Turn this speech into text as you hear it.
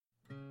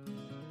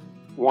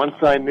once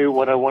I knew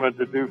what I wanted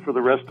to do for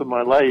the rest of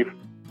my life,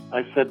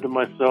 I said to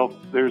myself,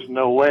 there's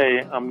no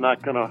way I'm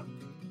not going to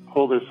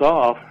pull this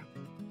off.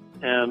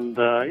 And,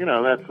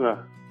 that's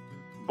a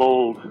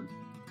bold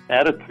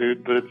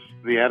attitude, but it's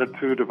the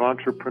attitude of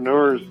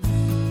entrepreneurs.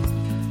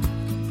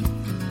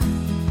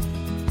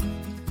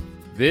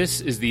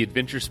 This is the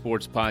Adventure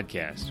Sports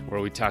Podcast,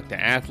 where we talk to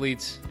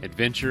athletes,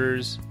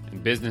 adventurers,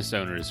 and business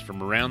owners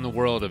from around the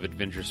world of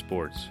adventure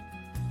sports.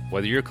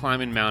 Whether you're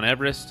climbing Mount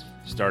Everest,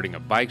 starting a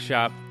bike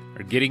shop,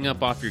 or getting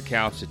up off your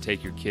couch to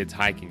take your kids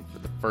hiking for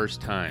the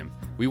first time,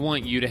 we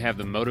want you to have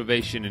the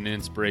motivation and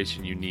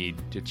inspiration you need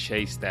to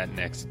chase that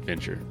next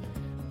adventure.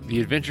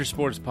 The Adventure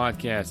Sports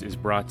Podcast is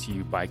brought to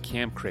you by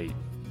Camp Crate,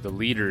 the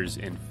leaders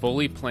in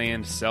fully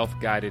planned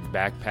self-guided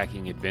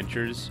backpacking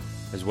adventures,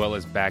 as well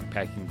as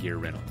backpacking gear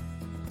rental.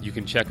 You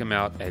can check them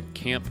out at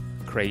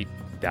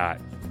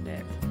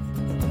campcrate.net.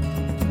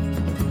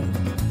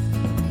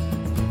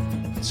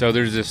 So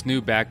there's this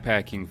new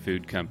backpacking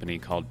food company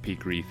called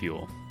Peak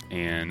Refuel.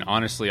 And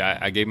honestly,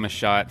 I gave them a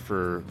shot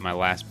for my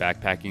last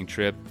backpacking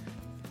trip.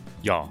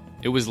 Y'all,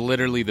 it was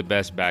literally the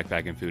best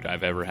backpacking food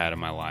I've ever had in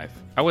my life.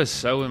 I was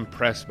so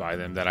impressed by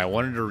them that I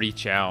wanted to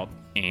reach out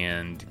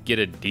and get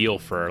a deal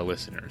for our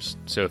listeners.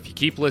 So if you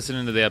keep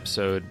listening to the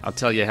episode, I'll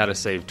tell you how to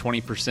save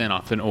 20%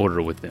 off an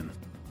order with them.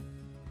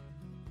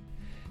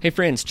 Hey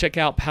friends, check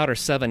out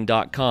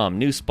Powder7.com,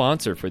 new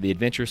sponsor for the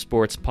Adventure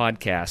Sports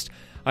Podcast.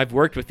 I've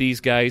worked with these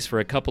guys for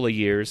a couple of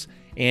years,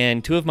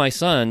 and two of my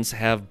sons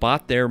have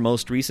bought their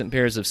most recent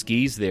pairs of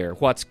skis there.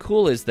 What's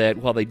cool is that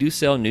while they do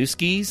sell new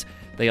skis,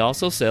 they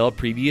also sell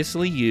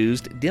previously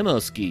used demo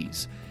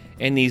skis.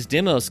 And these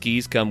demo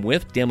skis come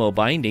with demo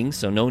binding,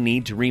 so no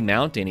need to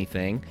remount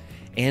anything.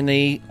 And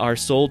they are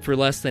sold for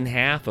less than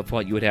half of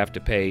what you would have to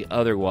pay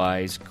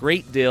otherwise.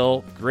 Great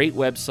deal, great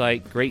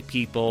website, great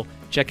people.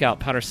 Check out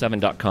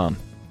Powder7.com.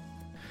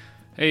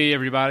 Hey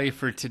everybody,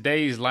 for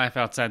today's Life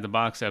Outside the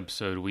Box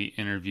episode, we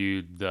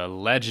interviewed the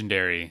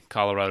legendary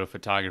Colorado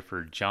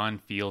photographer John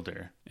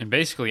Fielder and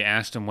basically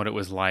asked him what it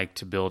was like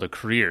to build a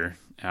career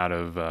out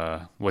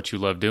of what you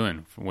love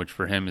doing, which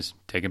for him is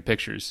taking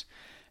pictures.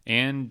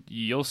 And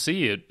you'll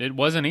see it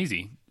wasn't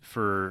easy.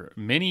 For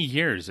many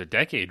years, a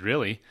decade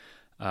really,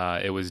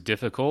 it was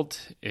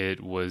difficult.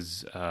 It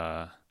was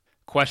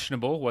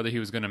questionable whether he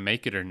was going to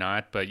make it or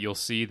not, but you'll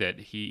see that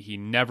he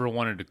never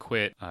wanted to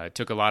quit. It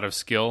took a lot of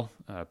skill,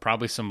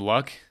 probably some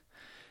luck,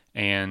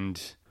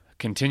 and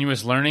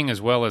continuous learning,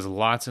 as well as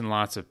lots and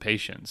lots of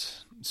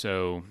patience.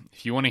 So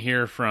if you want to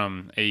hear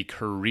from a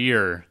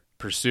career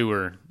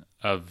pursuer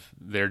of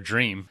their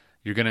dream,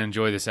 you're going to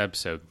enjoy this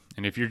episode.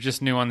 And if you're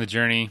just new on the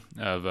journey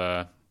of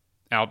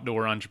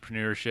outdoor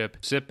entrepreneurship,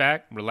 sit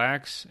back,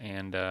 relax,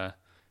 and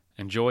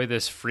enjoy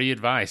this free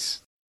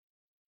advice.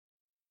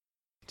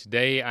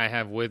 Today I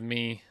have with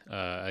me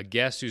a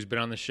guest who's been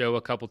on the show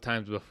a couple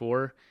times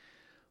before.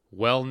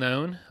 Well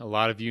known. A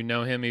lot of you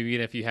know him,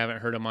 even if you haven't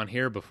heard him on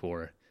here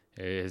before.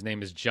 His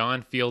name is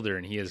John Fielder,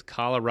 and he is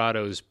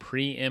Colorado's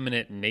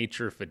preeminent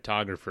nature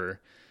photographer.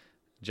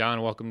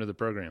 John, welcome to the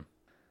program.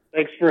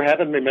 Thanks for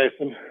having me,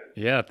 Mason.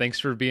 Yeah, thanks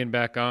for being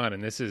back on.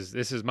 And this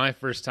is my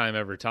first time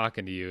ever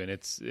talking to you, and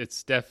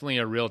it's definitely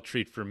a real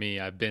treat for me.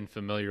 I've been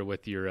familiar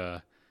with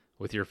your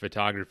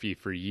photography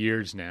for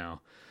years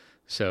now.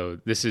 So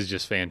this is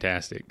just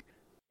fantastic.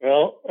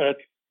 Well, it's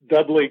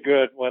doubly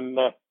good when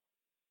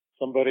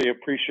somebody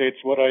appreciates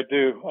what I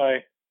do.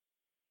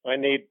 I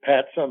need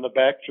pats on the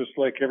back just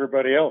like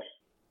everybody else.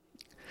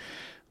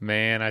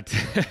 Man,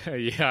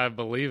 I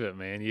believe it,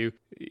 man. You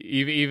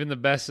even the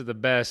best of the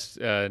best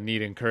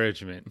need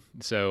encouragement.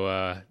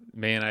 So,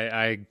 man,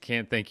 I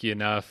can't thank you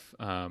enough.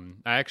 I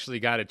actually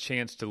got a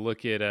chance to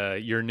look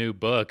at your new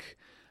book.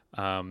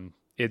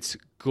 It's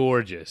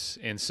gorgeous,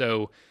 and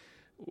so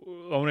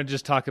I want to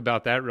just talk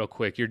about that real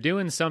quick. You're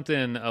doing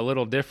something a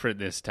little different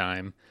this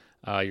time.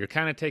 You're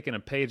kind of taking a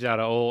page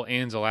out of old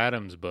Ansel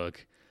Adams'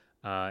 book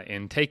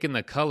and taking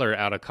the color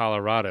out of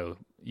Colorado.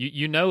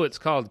 You know it's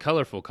called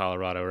Colorful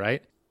Colorado,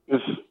 right?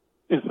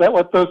 Is that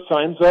what those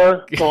signs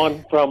are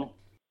going from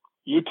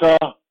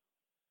Utah,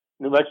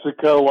 New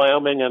Mexico,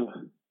 Wyoming,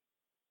 and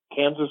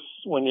Kansas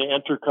when you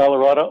enter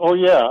Colorado? Oh,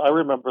 yeah, I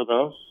remember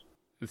those.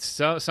 It's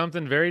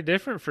something very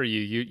different for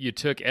you. You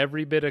took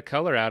every bit of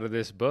color out of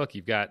this book.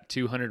 You've got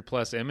 200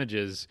 plus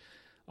images,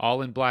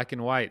 all in black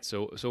and white.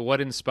 So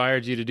what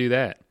inspired you to do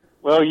that?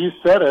 Well, you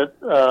said it,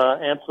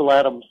 Ansel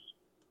Adams.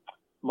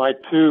 My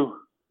two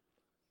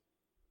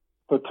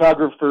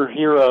photographer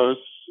heroes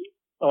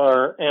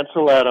are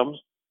Ansel Adams,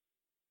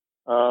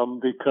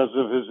 because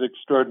of his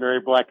extraordinary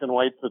black and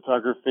white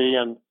photography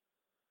and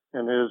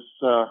his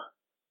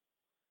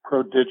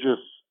prodigious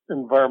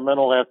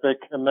environmental ethic,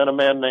 and then a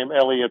man named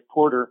Elliot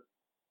Porter,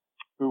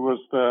 who was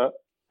the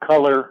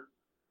color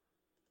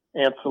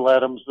Ansel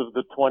Adams of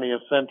the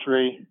 20th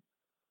century.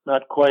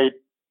 Not quite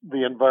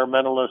the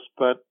environmentalist,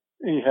 but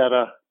he had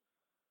a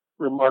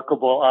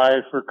remarkable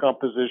eye for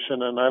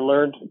composition, and I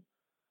learned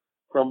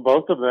from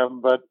both of them.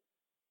 But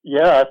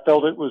yeah, I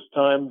felt it was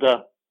time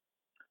to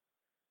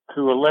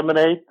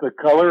eliminate the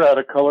color out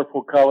of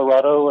Colorful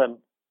Colorado, and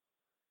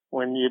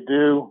when you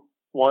do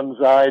one's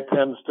eye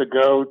tends to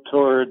go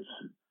towards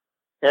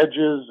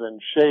edges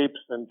and shapes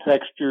and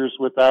textures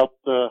without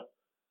the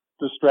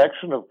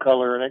distraction of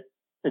color. And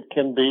it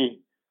can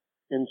be,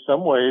 in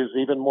some ways,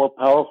 even more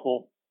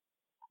powerful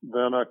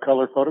than a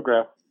color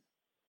photograph.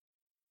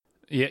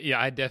 Yeah,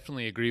 I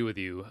definitely agree with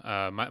you.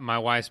 My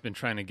wife's been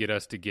trying to get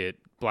us to get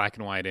black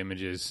and white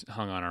images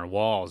hung on our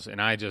walls,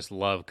 and I just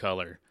love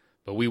color.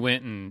 But we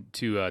went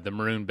to the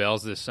Maroon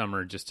Bells this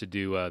summer just to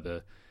do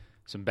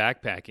some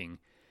backpacking.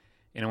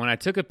 And when I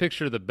took a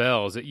picture of the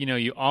bells,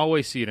 you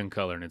always see it in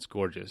color, and it's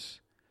gorgeous.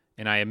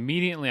 And I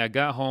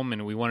got home,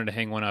 and we wanted to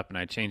hang one up, and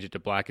I changed it to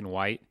black and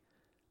white.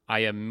 I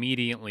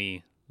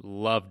immediately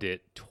loved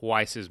it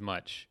twice as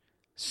much.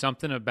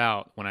 Something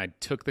about when I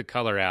took the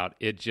color out,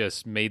 it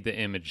just made the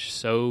image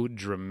so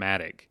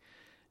dramatic.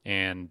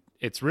 And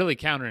it's really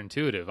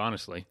counterintuitive,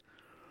 honestly.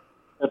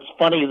 It's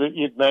funny that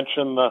you'd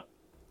mentioned the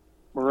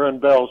Maroon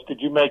Bells.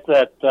 Did you make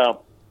that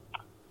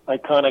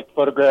iconic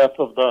photograph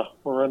of the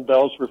Maroon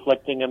Bells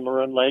reflecting in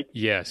Maroon Lake?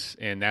 Yes,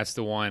 and that's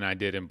the one I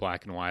did in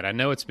black and white. I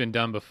know it's been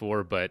done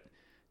before, but,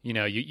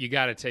 you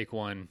got to take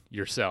one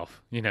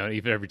yourself,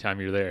 even every time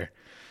you're there.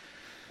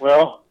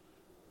 Well,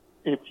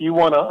 if you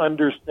want to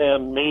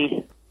understand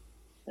me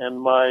and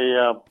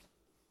my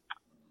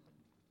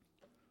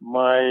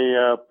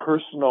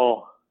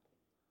personal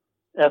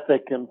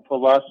ethic and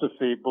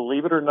philosophy,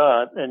 believe it or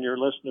not, and your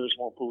listeners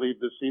won't believe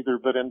this either,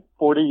 but in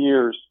 40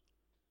 years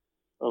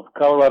of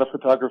Colorado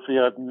photography,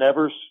 I've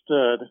never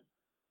stood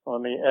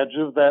on the edge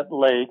of that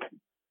lake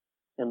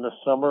in the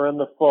summer and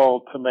the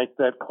fall to make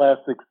that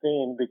classic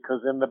scene,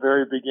 because in the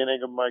very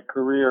beginning of my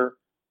career,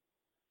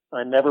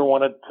 I never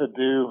wanted to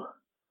do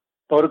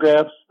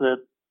photographs that,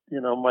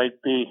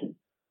 might be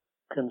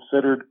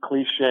considered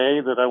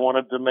cliche, that I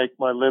wanted to make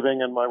my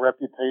living and my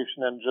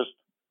reputation, and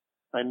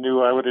I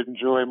knew I would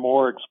enjoy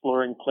more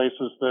exploring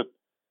places that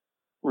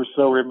were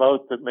so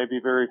remote that maybe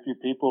very few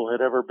people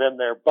had ever been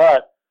there.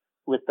 But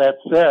with that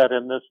said,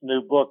 in this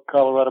new book,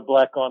 Colorado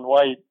Black on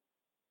White,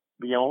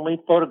 the only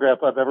photograph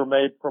I've ever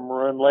made from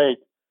Maroon Lake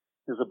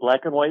is a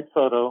black and white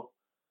photo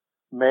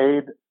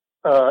made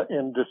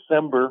in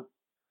December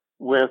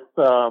with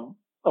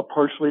a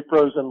partially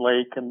frozen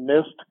lake and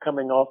mist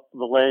coming off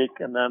the lake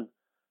and then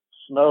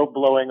snow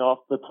blowing off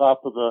the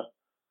top of the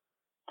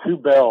two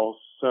bells.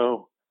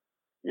 So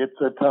it's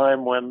a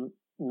time when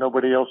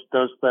nobody else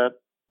does that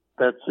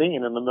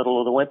scene in the middle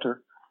of the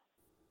winter.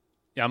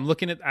 Yeah, I'm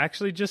looking at,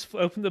 actually just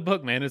opened the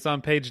book, man. It's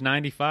on page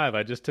 95.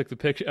 I just took the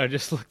picture. I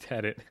just looked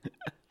at it.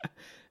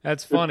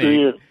 That's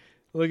funny.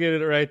 Look at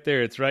it right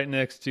there. It's right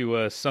next to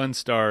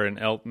Sunstar and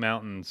Elk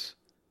Mountains.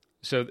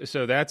 So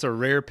that's a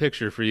rare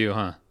picture for you,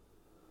 huh?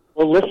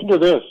 Well, listen to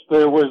this.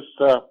 There was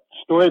a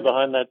story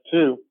behind that,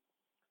 too.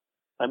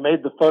 I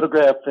made the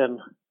photograph in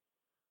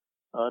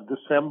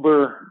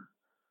December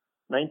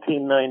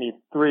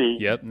 1993.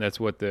 Yep, that's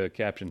what the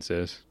caption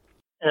says.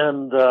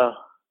 And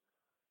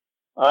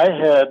I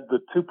had, the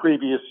 2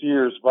 previous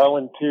years,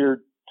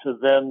 volunteered to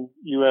then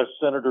U.S.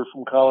 Senator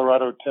from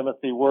Colorado,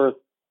 Timothy Worth,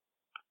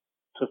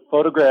 to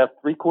photograph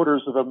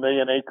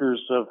 750,000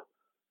 acres of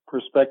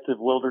prospective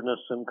wilderness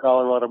in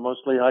Colorado,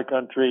 mostly high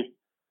country,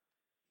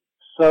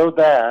 so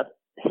that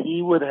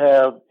he would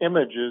have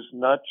images,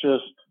 not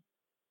just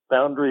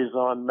boundaries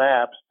on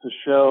maps, to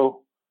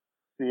show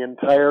the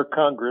entire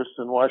Congress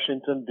in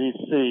Washington,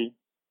 D.C.,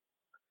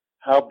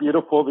 how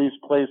beautiful these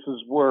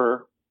places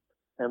were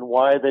and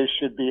why they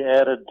should be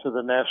added to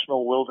the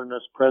National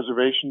Wilderness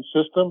Preservation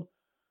System.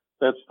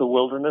 That's the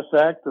Wilderness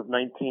Act of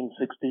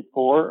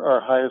 1964,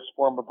 our highest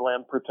form of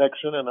land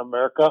protection in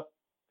America.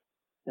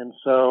 And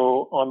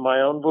so on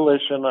my own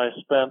volition, I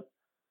spent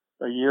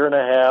a year and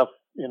a half,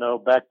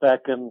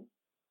 backpacking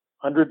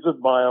hundreds of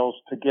miles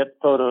to get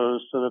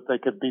photos so that they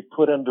could be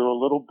put into a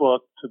little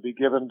book to be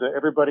given to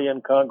everybody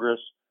in Congress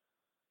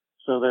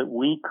so that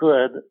we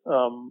could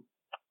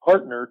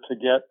partner to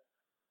get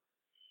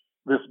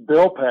this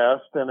bill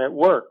passed, and it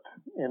worked.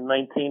 In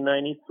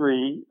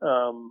 1993,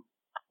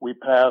 we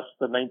passed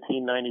the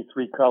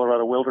 1993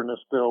 Colorado Wilderness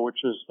Bill,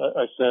 which is,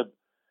 I said,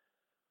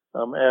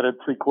 added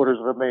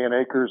 750,000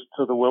 acres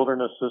to the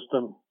wilderness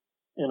system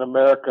in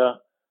America.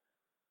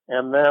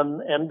 And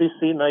then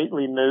NBC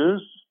Nightly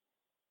News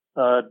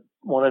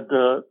wanted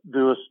to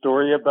do a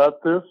story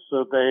about this,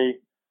 so they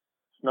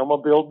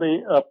snowmobiled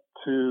me up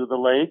to the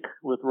lake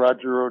with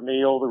Roger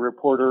O'Neill, the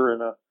reporter,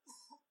 and a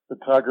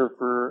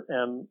photographer,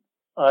 and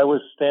I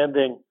was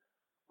standing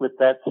with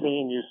that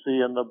scene you see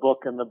in the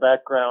book in the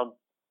background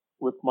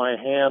with my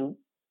hand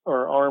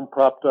or arm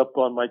propped up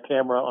on my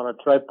camera on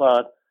a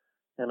tripod,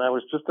 and I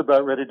was just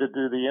about ready to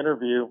do the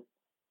interview,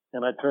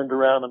 and I turned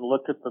around and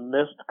looked at the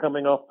mist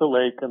coming off the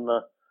lake and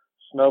the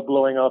snow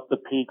blowing off the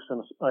peaks,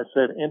 and I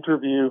said,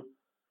 interview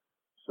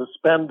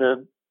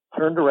suspended,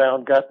 turned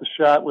around, got the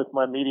shot with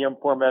my medium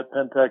format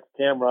Pentax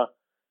camera.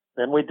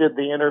 Then we did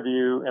the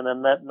interview, and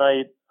then that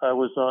night I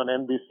was on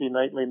NBC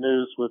Nightly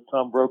News with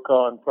Tom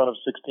Brokaw in front of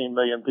 16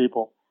 million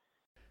people.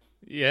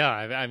 Yeah,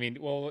 I mean,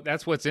 well,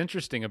 that's what's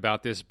interesting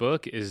about this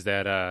book is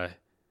that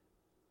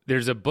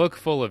there's a book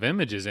full of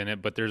images in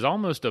it, but there's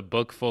almost a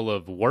book full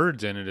of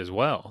words in it as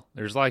well.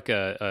 There's like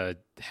a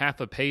half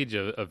a page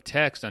of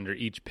text under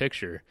each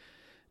picture,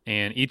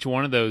 and each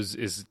one of those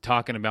is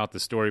talking about the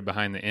story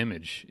behind the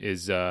image.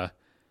 Did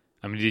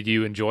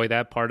you enjoy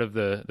that part of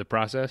the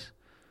process?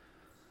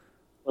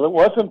 Well, it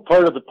wasn't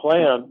part of the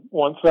plan.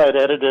 Once I'd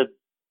edited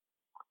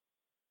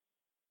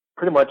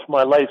pretty much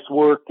my life's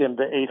work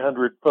into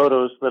 800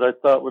 photos that I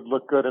thought would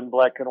look good in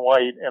black and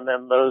white, and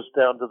then those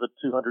down to the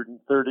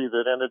 230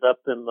 that ended up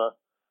in the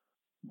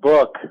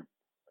book.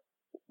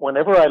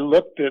 Whenever I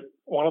looked at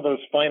one of those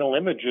final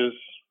images,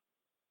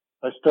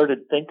 I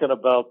started thinking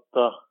about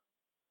the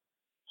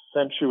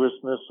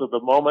sensuousness of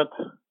the moment,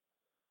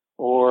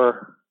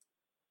 or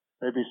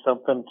maybe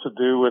something to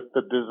do with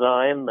the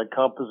design, the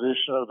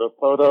composition of the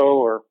photo,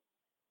 or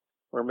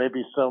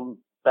maybe some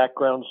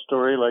background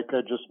story like I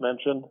just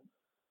mentioned.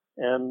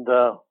 And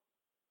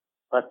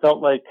I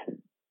felt like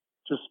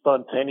just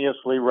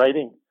spontaneously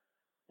writing,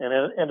 and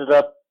it ended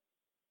up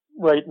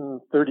writing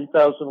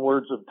 30,000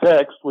 words of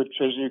text, which,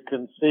 as you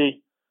can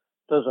see,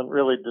 doesn't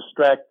really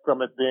distract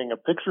from it being a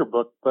picture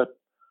book, but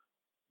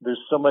there's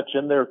so much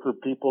in there for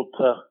people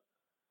to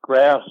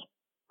grasp,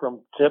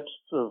 from tips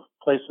of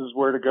places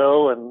where to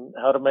go and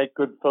how to make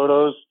good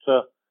photos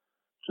to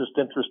just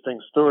interesting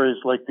stories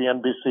like the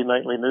NBC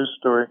Nightly News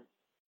story.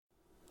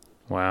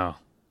 Wow.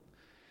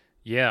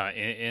 Yeah,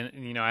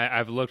 and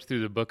I've looked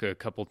through the book a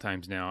couple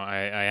times now.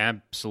 I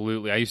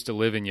used to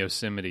live in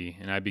Yosemite,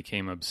 and I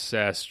became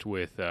obsessed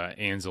with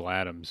Ansel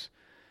Adams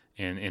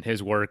and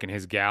his work and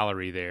his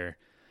gallery there.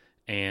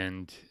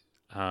 And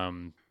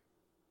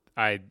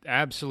I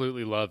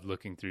absolutely loved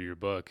looking through your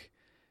book.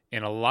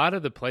 And a lot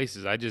of the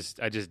places I just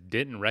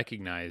didn't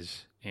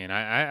recognize. And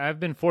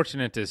I've been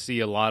fortunate to see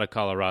a lot of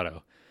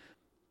Colorado.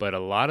 But a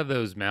lot of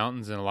those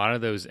mountains and a lot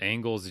of those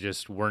angles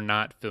just were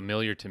not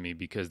familiar to me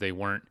because they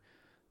weren't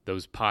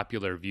those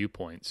popular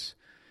viewpoints.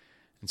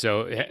 And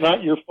so it's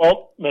not your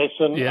fault,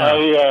 Mason.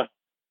 Yeah.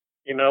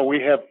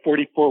 We have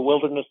 44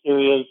 wilderness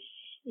areas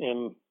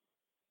in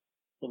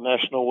the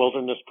National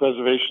Wilderness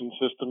Preservation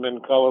System in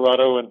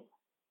Colorado, and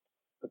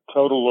a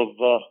total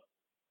of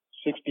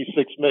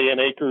 66 million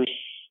acres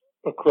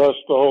across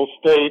the whole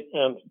state.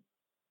 And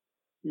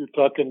you're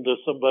talking to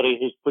somebody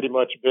who's pretty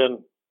much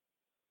been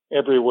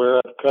everywhere.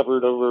 I've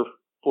covered over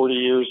 40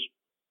 years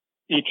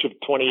each of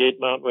 28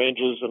 mountain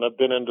ranges, and I've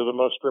been into the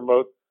most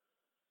remote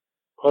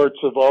parts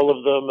of all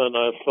of them, and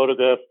I've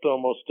photographed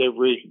almost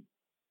every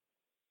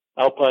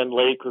alpine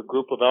lake or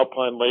group of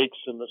alpine lakes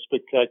and the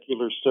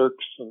spectacular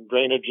cirques and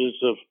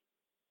drainages of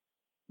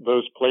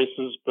those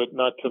places, but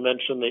not to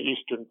mention the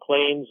eastern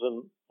plains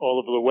and all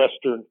of the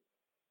western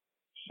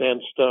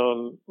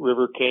sandstone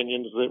river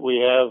canyons that we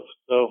have.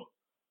 So,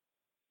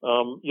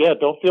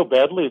 don't feel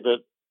badly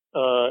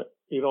that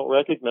you don't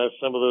recognize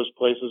some of those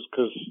places,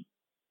 because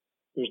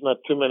there's not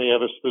too many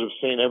of us that have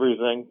seen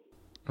everything.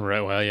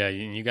 Right. Well, yeah,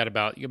 you got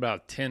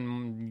about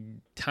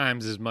 10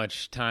 times as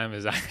much time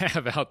as I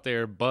have out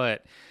there,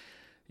 but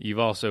you've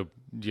also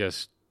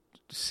just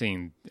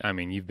seen,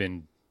 you've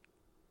been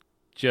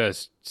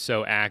just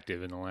so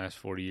active in the last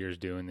 40 years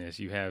doing this.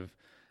 You have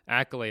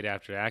accolade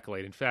after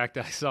accolade. In fact,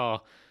 I saw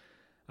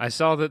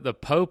that the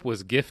Pope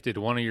was gifted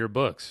one of your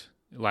books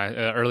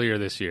earlier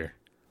this year.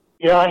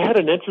 Yeah, I had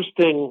an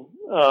interesting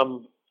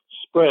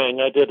spring.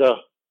 I did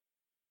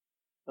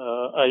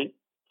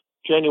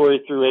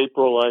January through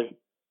April, I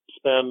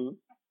spend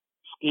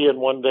skiing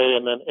one day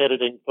and then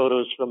editing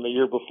photos from the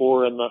year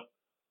before in the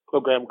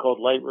program called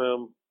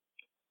Lightroom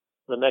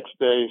the next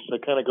day. So I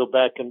kind of go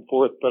back and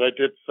forth, but I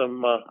did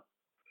some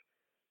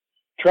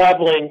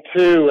traveling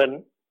too.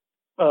 And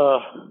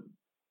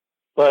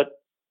but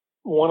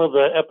one of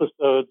the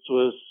episodes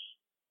was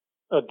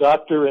a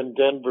doctor in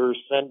Denver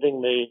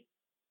sending me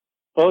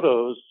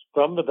photos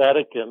from the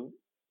Vatican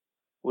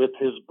with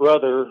his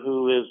brother,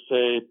 who is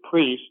a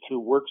priest who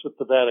works at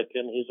the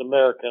Vatican. He's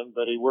American,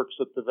 but he works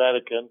at the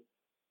Vatican.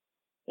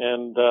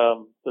 And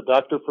the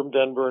doctor from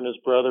Denver and his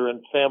brother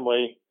and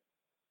family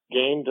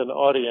gained an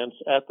audience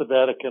at the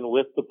Vatican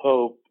with the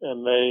Pope,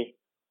 and they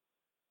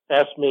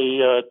asked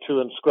me to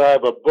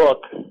inscribe a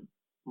book,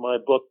 my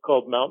book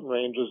called Mountain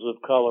Ranges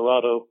of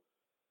Colorado,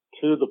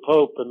 to the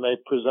Pope, and they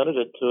presented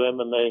it to him,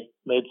 and they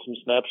made some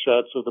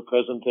snapshots of the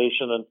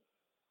presentation and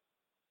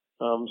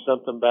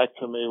sent them back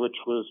to me, which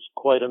was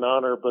quite an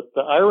honor. But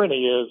the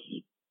irony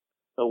is,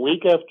 a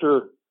week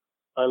after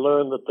I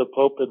learned that the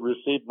Pope had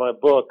received my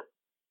book,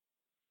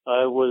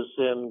 I was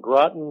in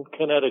Groton,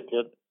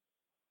 Connecticut,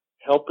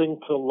 helping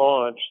to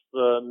launch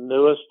the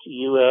newest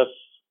U.S.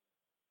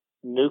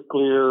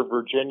 nuclear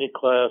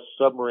Virginia-class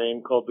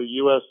submarine called the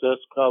USS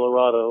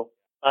Colorado.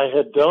 I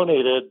had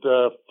donated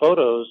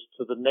photos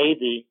to the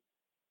Navy.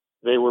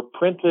 They were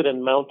printed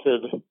and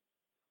mounted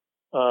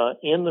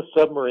in the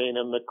submarine,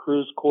 in the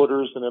crew's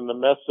quarters, and in the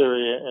mess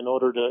area in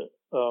order to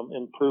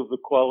improve the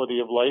quality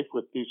of life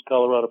with these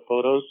Colorado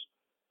photos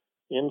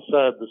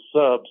inside the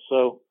sub.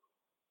 So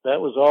that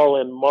was all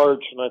in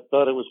March, and I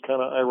thought it was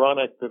kind of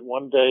ironic that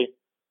one day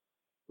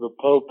the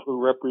Pope,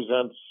 who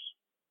represents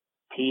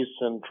peace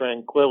and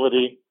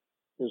tranquility,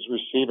 is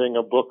receiving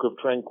a book of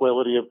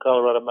Tranquility of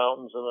Colorado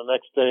Mountains, and the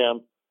next day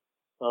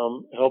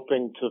I'm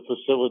helping to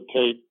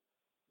facilitate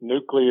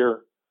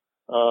nuclear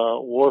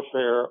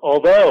warfare.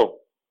 Although,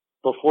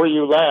 before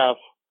you laugh,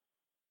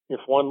 if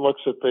one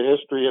looks at the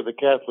history of the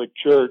Catholic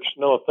Church,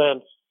 no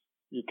offense,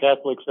 you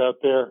Catholics out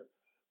there,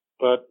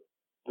 but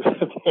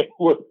they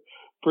were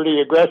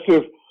pretty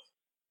aggressive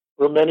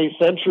for many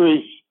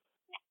centuries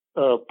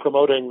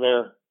promoting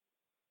their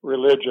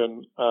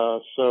religion.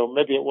 So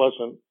maybe it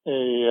wasn't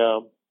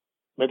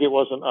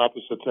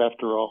opposites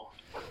after all.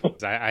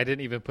 I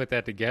didn't even put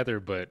that together,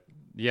 but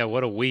yeah,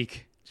 what a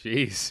week.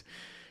 Jeez.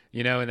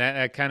 You know, and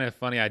that kind of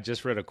funny. I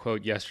just read a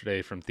quote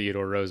yesterday from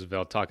Theodore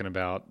Roosevelt talking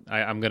about,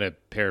 I'm going to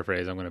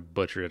paraphrase, I'm going to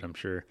butcher it, I'm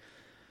sure.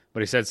 But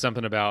he said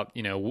something about,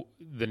 you know,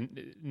 the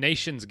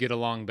nations get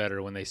along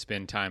better when they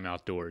spend time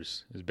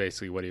outdoors, is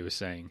basically what he was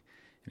saying.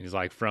 And he's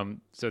like,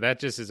 so that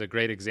just is a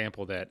great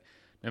example that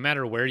no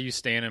matter where you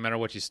stand, no matter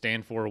what you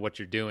stand for or what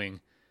you're doing,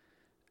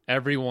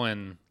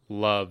 everyone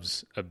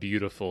loves a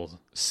beautiful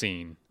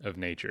scene of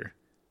nature.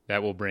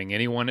 That will bring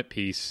anyone at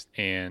peace,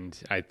 and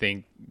I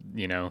think,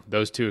 you know,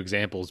 those two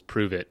examples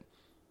prove it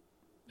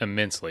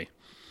immensely.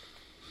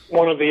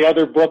 One of the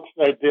other books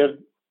I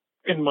did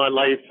in my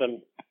life,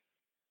 and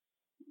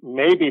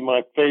maybe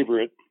my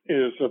favorite,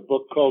 is a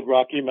book called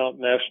Rocky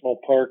Mountain National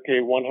Park,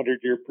 a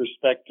 100-year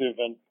perspective,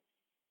 and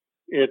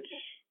it's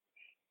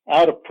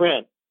out of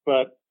print,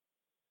 but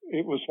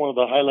it was one of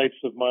the highlights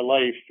of my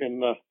life. In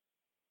the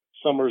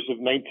summers of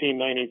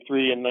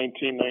 1993 and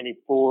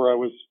 1994, I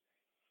was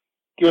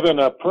given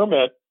a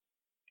permit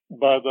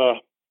by the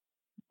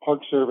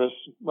Park Service,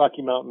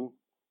 Rocky Mountain,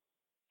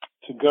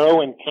 to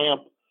go and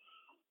camp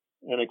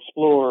and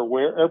explore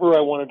wherever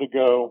I wanted to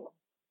go,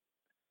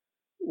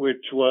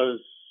 which was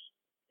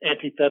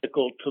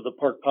antithetical to the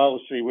park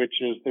policy, which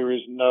is there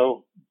is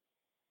no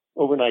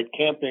overnight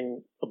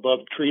camping above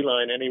tree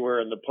line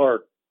anywhere in the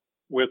park,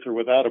 with or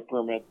without a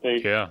permit. They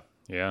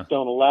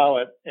don't allow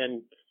it.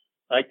 And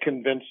I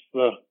convinced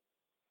the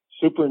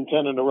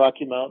superintendent of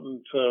Rocky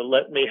Mountain to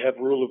let me have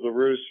rule of the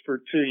roost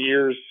for 2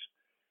 years,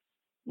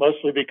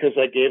 mostly because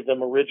I gave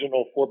them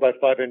original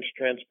 4x5 inch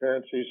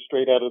transparencies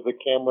straight out of the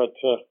camera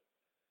to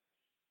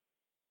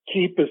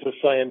keep as a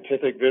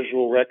scientific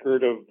visual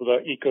record of the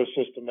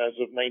ecosystem as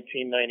of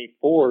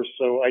 1994.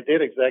 So I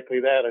did exactly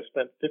that. I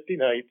spent 50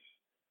 nights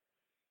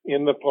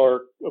in the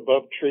park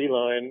above tree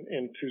line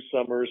in 2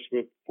 summers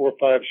with 4 or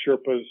 5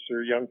 Sherpas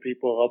or young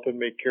people helping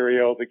me carry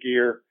all the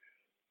gear.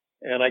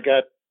 And I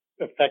got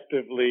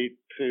effectively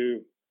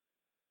to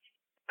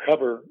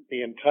cover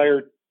the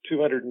entire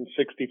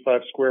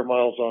 265 square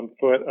miles on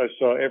foot. I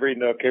saw every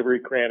nook, every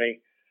cranny,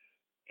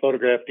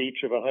 photographed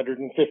each of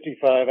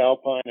 155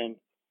 alpine and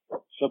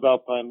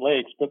subalpine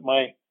lakes. But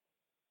my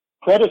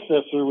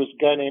predecessor was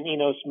a guy named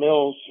Enos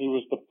Mills, who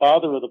was the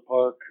father of the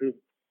park, who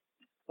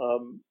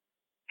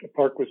the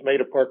park was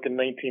made a park in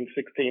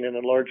 1916, and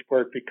in large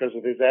part because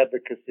of his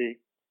advocacy.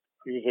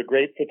 He was a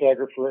great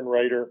photographer and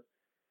writer,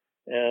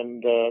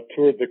 and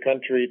toured the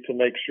country to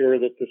make sure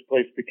that this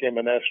place became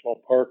a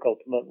national park,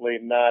 ultimately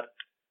not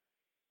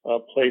a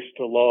place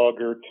to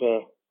log or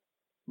to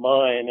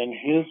mine. And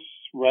his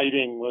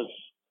writing was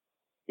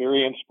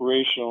very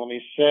inspirational. And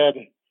he said,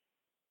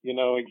 you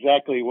know,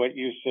 exactly what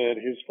you said.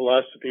 His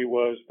philosophy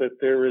was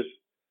that there is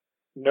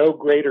no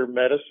greater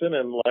medicine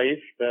in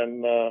life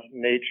than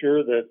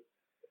nature, that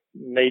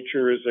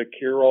nature is a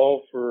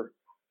cure-all for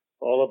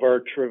all of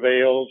our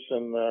travails.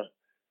 And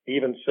he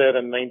even said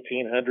in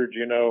 1900,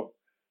 you know,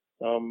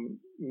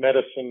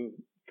 medicine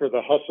for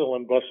the hustle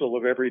and bustle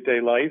of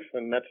everyday life.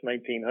 And that's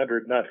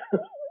 1900, not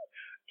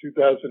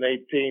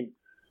 2018.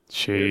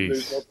 Jeez.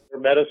 There's no better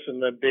medicine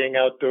than being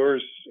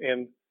outdoors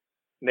in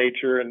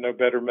nature, and no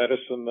better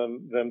medicine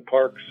than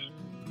parks.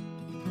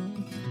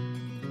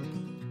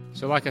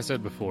 So like I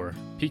said before,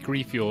 Peak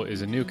Refuel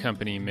is a new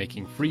company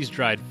making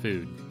freeze-dried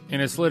food.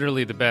 And it's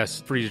literally the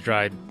best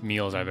freeze-dried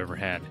meals I've ever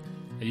had.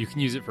 You can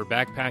use it for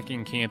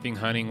backpacking, camping,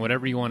 hunting,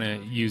 whatever you want to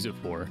use it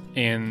for.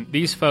 And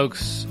these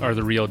folks are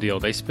the real deal.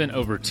 They spent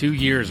over 2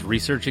 years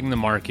researching the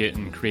market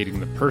and creating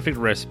the perfect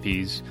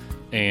recipes,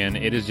 and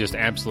it is just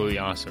absolutely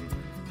awesome.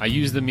 I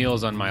used the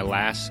meals on my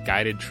last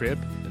guided trip.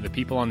 The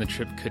people on the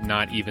trip could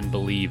not even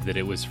believe that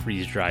it was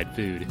freeze-dried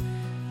food.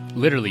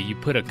 Literally, you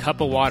put a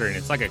cup of water in.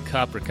 It's like a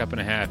cup or cup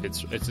and a half.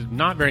 It's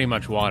not very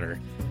much water,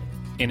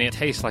 and it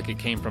tastes like it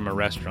came from a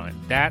restaurant.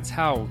 That's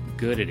how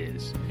good it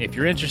is. If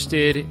you're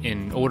interested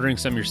in ordering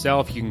some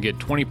yourself, you can get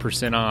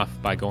 20% off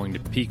by going to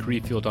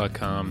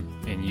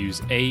peakrefuel.com and use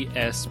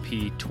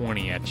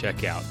ASP20 at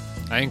checkout.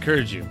 I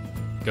encourage you,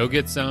 go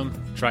get some,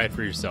 try it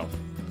for yourself.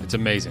 It's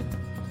amazing.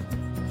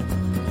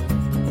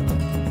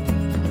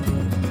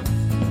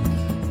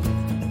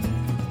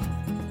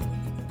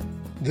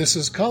 This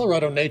is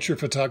Colorado nature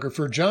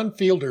photographer John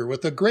Fielder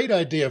with a great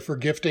idea for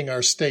gifting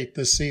our state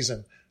this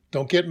season.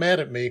 Don't get mad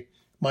at me.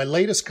 My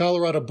latest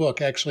Colorado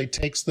book actually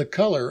takes the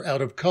color out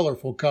of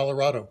colorful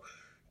Colorado.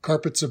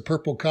 Carpets of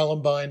purple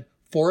columbine,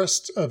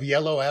 forests of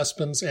yellow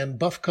aspens, and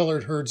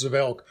buff-colored herds of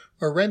elk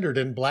are rendered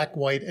in black,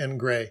 white, and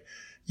gray.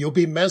 You'll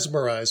be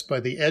mesmerized by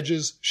the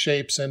edges,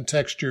 shapes, and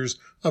textures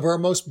of our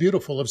most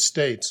beautiful of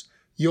states.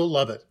 You'll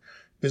love it.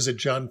 Visit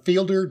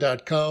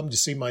johnfielder.com to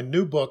see my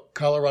new book,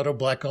 Colorado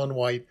Black on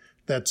White.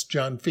 That's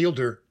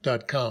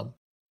johnfielder.com.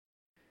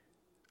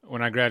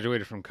 When I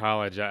graduated from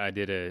college,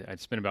 I'd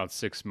spent about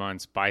 6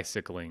 months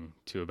bicycling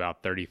to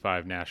about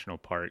 35 national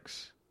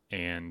parks,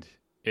 and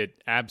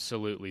it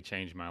absolutely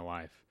changed my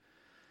life.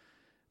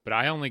 But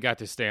I only got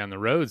to stay on the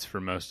roads for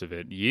most of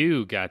it.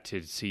 You got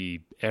to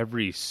see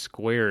every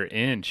square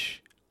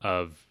inch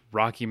of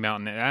Rocky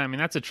Mountain. I mean,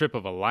 that's a trip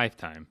of a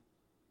lifetime.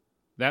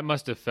 That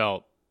must have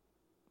felt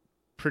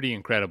pretty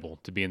incredible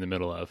to be in the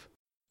middle of.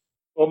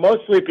 Well,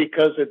 mostly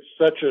because it's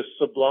such a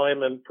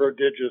sublime and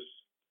prodigious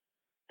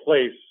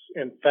place.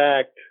 In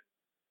fact,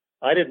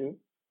 I didn't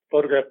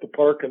photograph the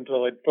park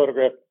until I'd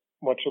photographed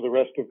much of the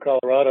rest of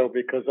Colorado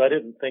because I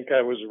didn't think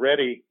I was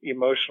ready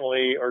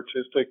emotionally,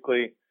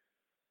 artistically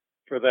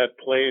for that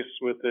place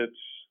with its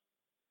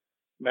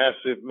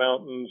massive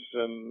mountains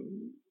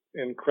and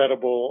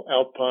incredible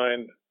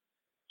alpine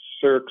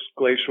cirques,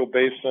 glacial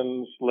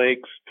basins,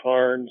 lakes,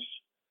 tarns.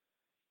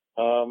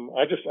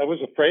 I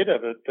was afraid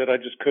of it, that I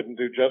just couldn't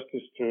do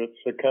justice to it.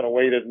 So I kind of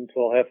waited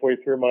until halfway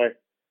through my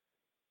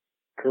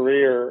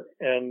career.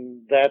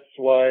 And that's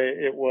why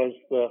it was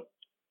the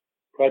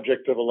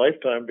project of a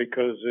lifetime,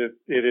 because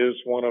it is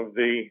one of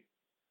the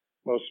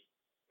most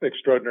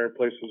extraordinary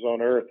places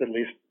on earth, at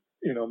least,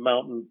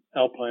 mountain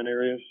alpine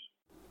areas.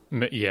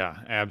 Yeah,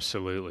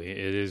 absolutely.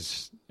 It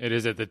is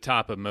at the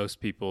top of most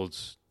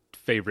people's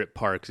favorite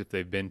parks if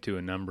they've been to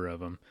a number of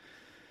them.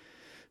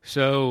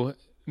 So,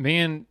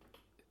 man,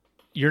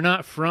 you're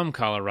not from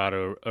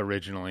Colorado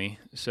originally.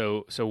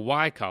 So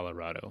why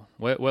Colorado?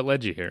 What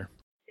led you here?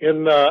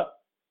 In the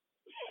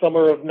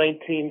summer of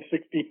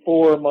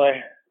 1964,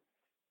 my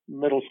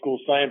middle school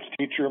science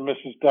teacher,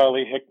 Mrs.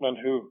 Dolly Hickman,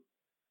 who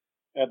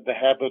had the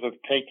habit of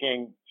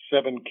taking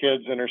 7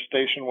 kids in her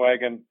station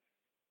wagon.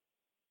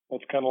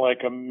 That's kind of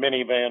like a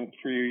minivan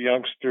for you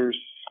youngsters,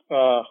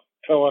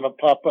 towing a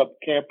pop-up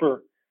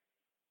camper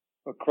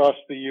across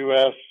the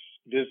U.S.,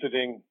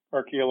 visiting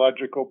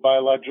archaeological,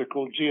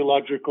 biological,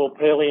 geological,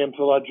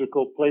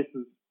 paleontological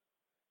places.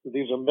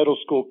 These are middle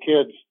school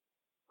kids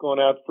going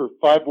out for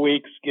 5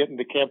 weeks, getting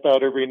to camp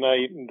out every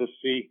night and to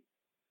see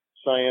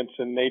science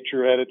and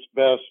nature at its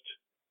best.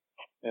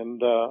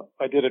 And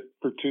I did it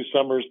for 2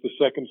 summers. The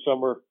second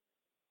summer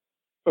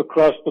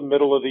across the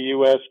middle of the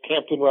U.S.,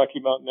 camped in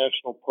Rocky Mountain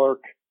National Park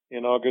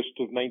in August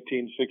of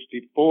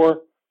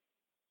 1964.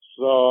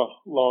 Saw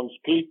Long's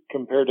Peak,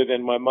 compared it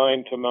in my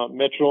mind to Mount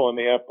Mitchell and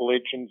the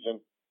Appalachians, and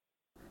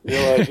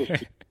realized this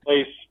was a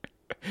place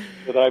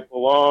that I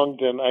belonged.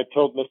 And I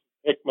told Mrs.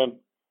 Hickman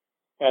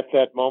at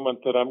that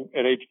moment that I'm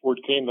at age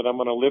 14 that I'm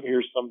going to live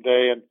here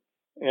someday.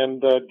 And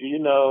do you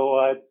know,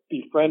 I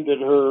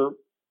befriended her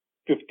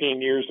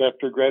 15 years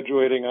after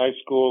graduating high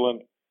school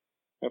and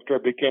after I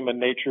became a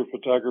nature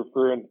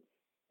photographer, and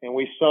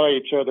we saw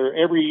each other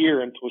every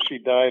year until she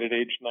died at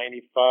age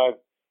 95.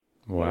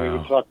 Wow. And we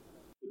would talk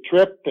the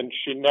trip, and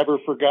she never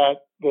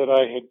forgot that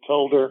I had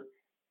told her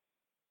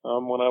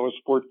when I was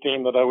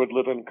 14 that I would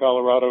live in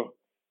Colorado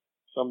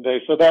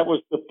someday. So that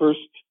was the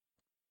first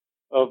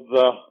of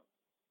the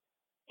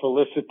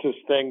felicitous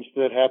things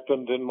that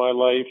happened in my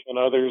life, and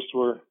others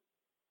were,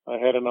 I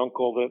had an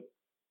uncle that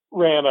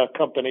ran a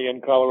company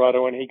in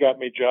Colorado, and he got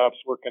me jobs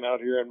working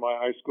out here in my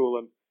high school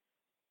and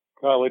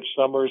college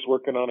summers,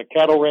 working on a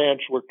cattle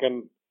ranch,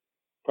 working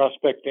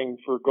prospecting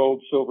for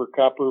gold, silver,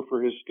 copper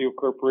for his steel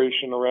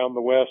corporation around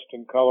the West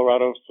in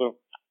Colorado. So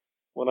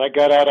when I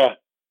got out of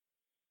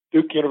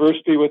Duke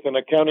University with an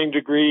accounting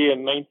degree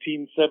in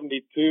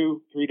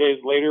 1972, 3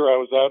 days later, I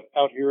was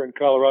out here in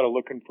Colorado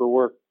looking for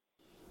work.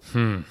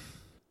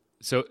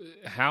 So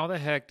how the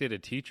heck did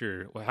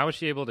how was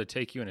she able to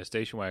take you in a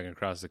station wagon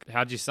across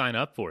how'd you sign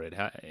up for it?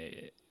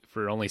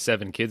 For only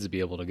 7 kids to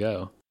be able to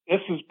go?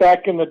 This is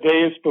back in the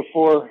days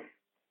before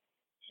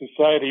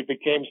society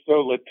became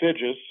so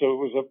litigious. So it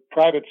was a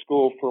private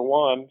school for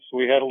one. So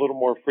we had a little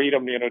more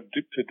freedom,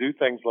 to do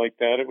things like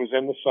that. It was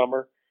in the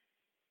summer.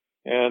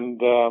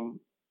 And I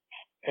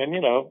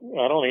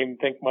don't even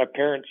think my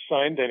parents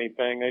signed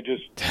anything. I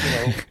just,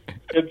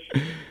 kids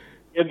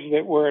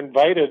that were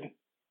invited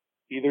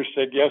either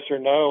said yes or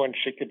no, and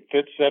she could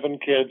fit 7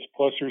 kids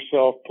plus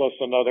herself plus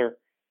another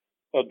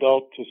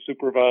adult to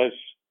supervise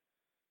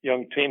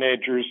young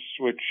teenagers,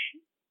 which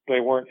they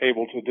weren't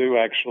able to do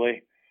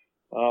actually,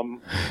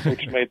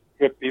 which made the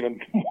trip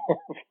even more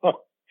fun.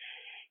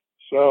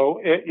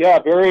 So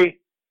very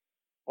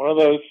one of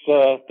those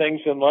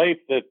things in life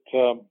that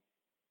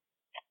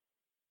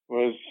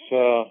was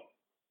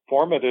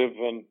formative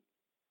and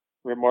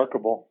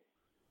remarkable.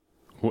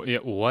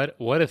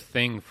 What a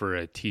thing for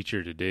a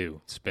teacher to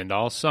do. Spend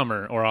all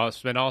summer or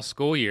spend all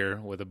school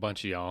year with a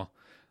bunch of y'all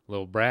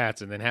little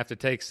brats and then have to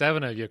take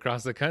 7 of you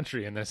across the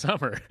country in the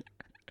summer.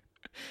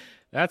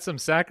 That's some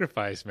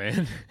sacrifice,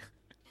 man.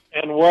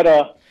 And what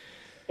a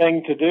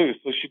thing to do.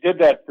 So she did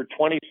that for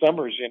 20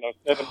 summers,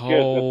 7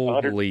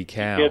 Holy kids,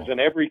 cow. kids, and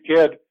every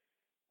kid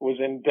was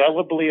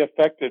indelibly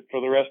affected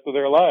for the rest of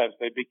their lives.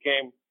 They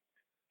became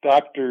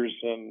doctors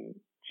and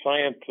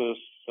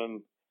scientists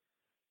and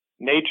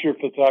nature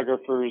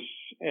photographers.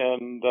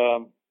 And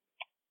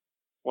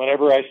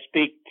whenever I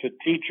speak to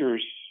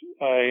teachers,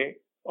 I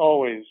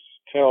always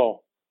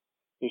tell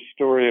the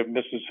story of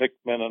Mrs.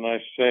 Hickman, and I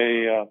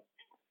say,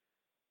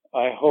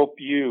 I hope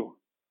you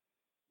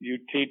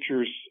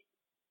teachers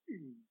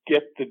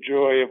get the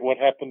joy of what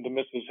happened to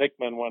Mrs.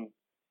 Hickman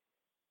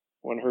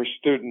when her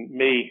student,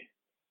 me,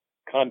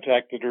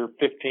 contacted her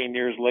 15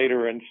 years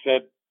later and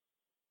said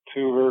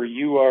to her,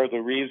 you are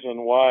the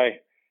reason why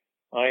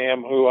I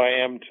am who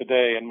I am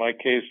today. In my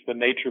case, the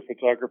nature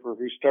photographer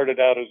who started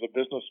out as a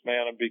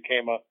businessman and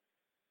became a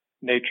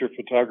nature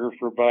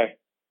photographer by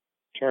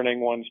turning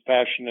one's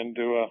passion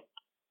into a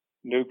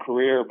new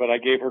career. But I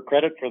gave her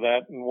credit for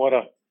that, and what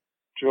a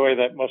joy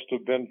that must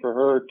have been for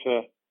her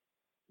to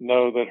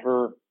know that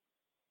her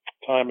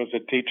time as a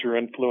teacher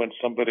influenced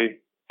somebody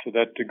to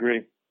that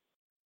degree.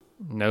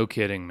 No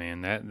kidding,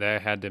 man.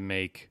 That had to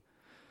make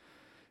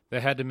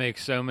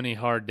so many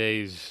hard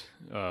days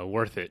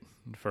worth it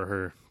for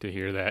her to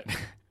hear that.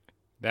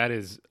 That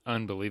is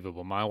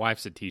unbelievable. My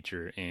wife's a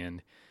teacher,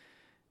 and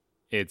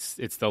it's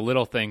the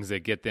little things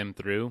that get them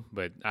through,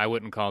 but I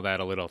wouldn't call that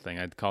a little thing.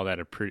 I'd call that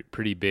a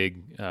pretty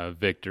big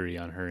victory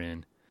on her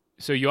end.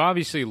 So you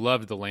obviously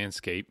loved the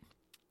landscape,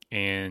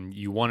 and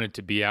you wanted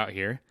to be out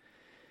here.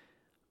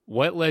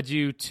 What led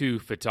you to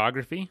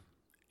photography,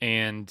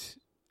 and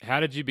how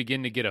did you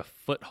begin to get a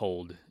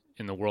foothold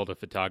in the world of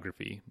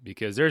photography?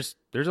 Because there's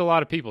a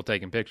lot of people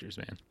taking pictures,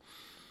 man.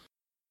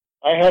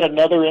 I had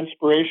another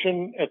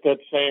inspiration at that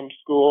same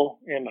school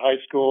in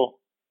high school.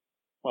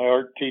 My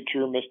art teacher,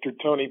 Mr.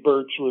 Tony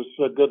Birch, was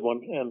a good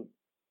one. And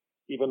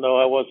even though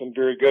I wasn't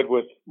very good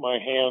with my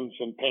hands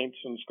and paints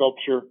and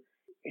sculpture,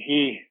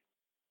 he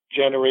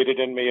generated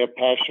in me a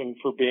passion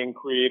for being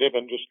creative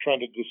and just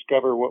trying to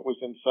discover what was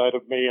inside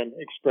of me and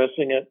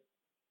expressing it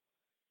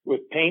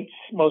with paints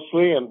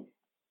mostly. And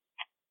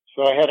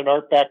so I had an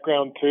art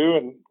background too.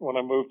 And when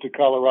I moved to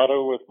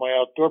Colorado with my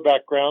outdoor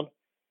background,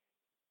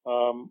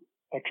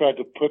 I tried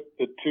to put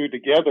the two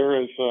together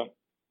as a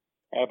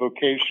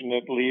avocation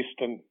at least,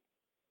 and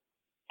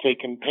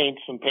taking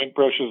paints and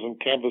paintbrushes and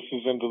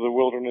canvases into the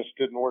wilderness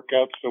didn't work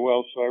out so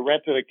well. So I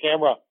rented a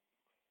camera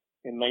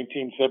in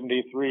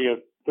 1973, a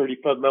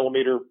 35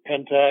 millimeter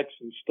Pentax,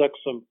 and stuck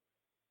some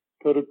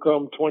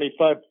Kodachrome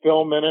 25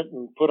 film in it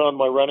and put on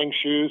my running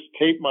shoes,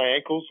 taped my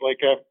ankles like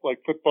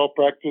football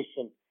practice,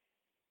 and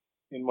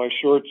in my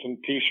shorts and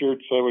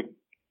t-shirts,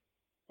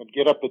 I'd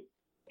get up at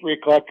 3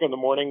 o'clock in the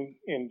morning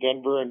in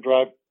Denver and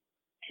drive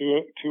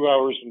 2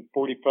 hours and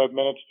 45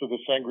 minutes to the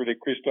Sangre de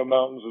Cristo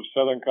Mountains of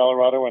southern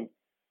Colorado, and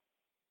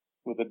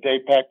with a day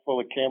pack full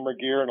of camera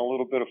gear and a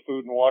little bit of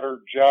food and water,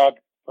 jog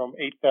from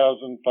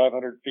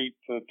 8,500 feet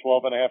to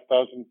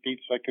 12,500 feet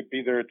so I could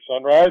be there at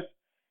sunrise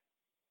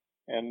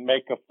and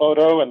make a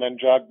photo and then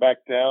jog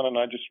back down. And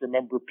I just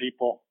remember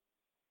people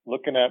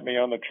looking at me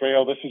on the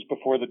trail. This is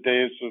before the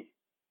days of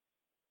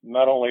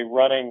not only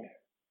running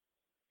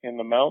in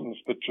the mountains,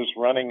 but just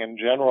running in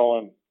general.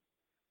 And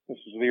this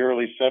is the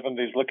early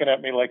 70s, looking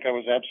at me like I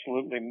was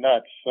absolutely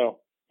nuts. So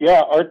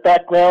yeah, art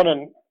background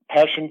and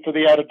passion for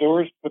the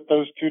outdoors, put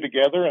those two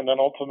together, and then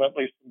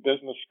ultimately some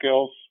business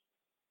skills,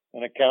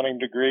 an accounting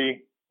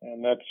degree.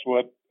 And that's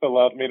what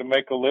allowed me to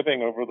make a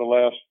living over the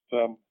last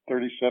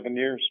 37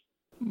 years.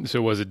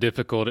 So was it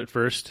difficult at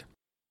first?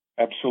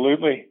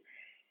 Absolutely.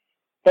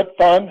 But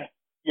fun.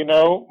 You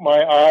know,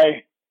 my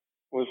eye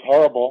was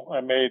horrible.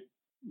 I made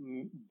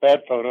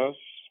bad photos,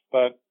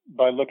 but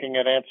by looking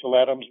at Ansel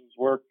Adams'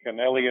 work and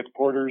Elliot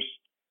Porter's,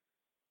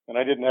 and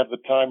I didn't have the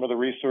time or the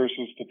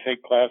resources to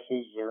take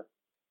classes or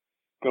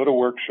go to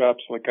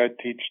workshops like I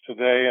teach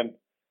today. And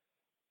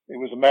it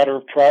was a matter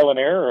of trial and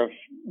error of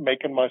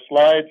making my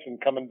slides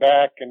and coming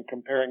back and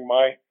comparing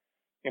my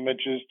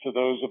images to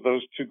those of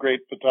those two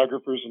great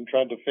photographers and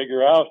trying to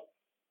figure out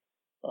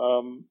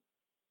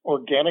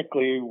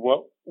organically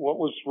what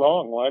was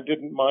wrong. Why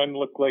didn't mine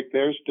look like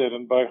theirs did?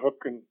 And by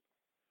hook and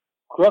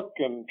crook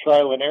and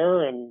trial and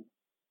error and,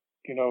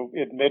 you know,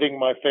 admitting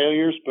my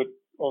failures, but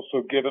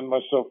also giving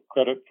myself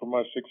credit for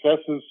my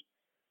successes.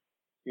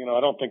 You know,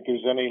 I don't think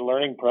there's any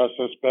learning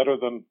process better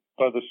than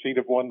by the seat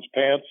of one's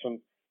pants, and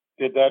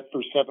did that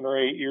for 7 or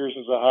 8 years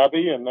as a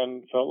hobby, and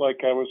then felt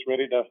like I was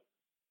ready to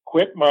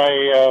quit my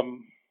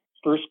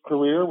first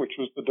career, which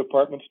was the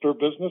department store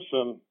business,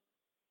 and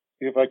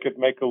see if I could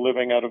make a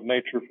living out of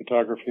nature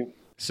photography.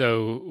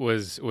 So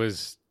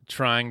was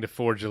trying to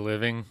forge a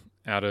living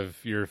out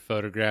of your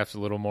photographs a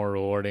little more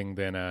rewarding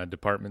than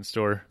department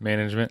store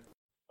management?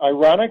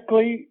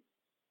 Ironically,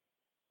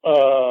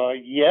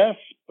 yes,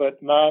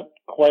 but not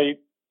quite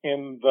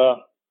in the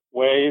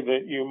way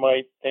that you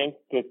might think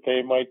that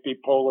they might be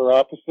polar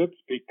opposites,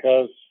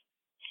 because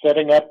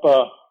setting up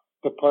a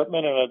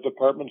department in a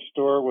department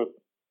store with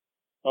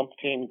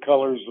umpteen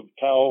colors of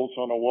towels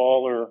on a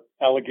wall or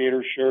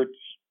alligator shirts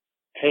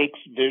takes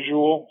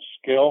visual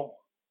skill,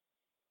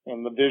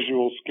 and the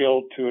visual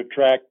skill to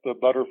attract the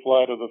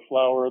butterfly to the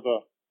flower, the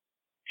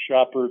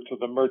shopper to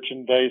the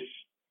merchandise,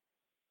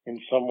 in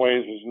some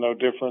ways is no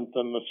different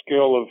than the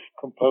skill of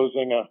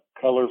composing a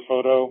color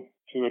photo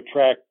to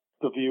attract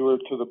the viewer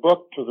to the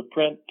book, to the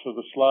print, to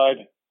the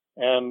slide.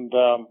 And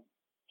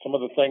some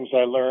of the things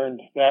I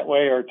learned that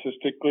way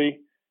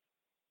artistically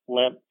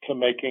lent to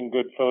making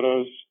good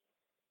photos,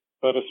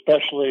 but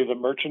especially the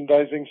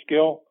merchandising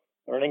skill,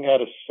 learning how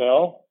to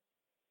sell,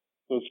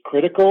 was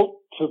critical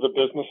to the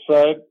business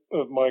side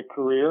of my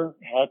career.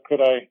 How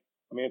could I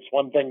mean, it's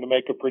one thing to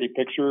make a pretty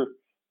picture,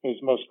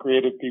 as most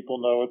creative people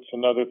know. It's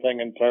another thing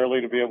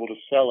entirely to be able to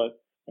sell it.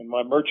 And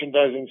my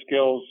merchandising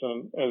skills,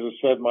 and as I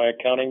said, my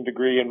accounting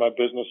degree and my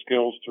business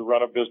skills to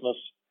run a business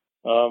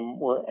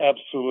were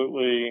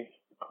absolutely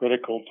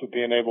critical to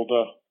being able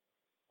to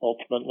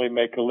ultimately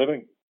make a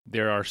living.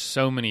 There are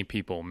so many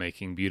people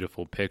making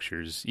beautiful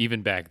pictures,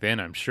 even back then,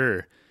 I'm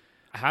sure.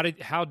 How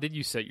did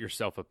you set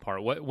yourself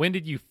apart? When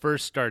did you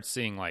first start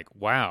seeing like,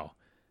 wow,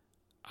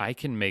 I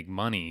can make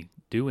money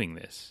doing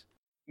this?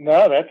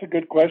 No, that's a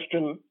good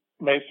question,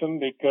 Mason,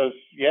 because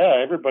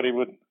anybody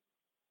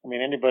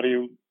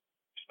who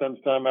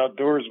spends time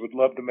outdoors would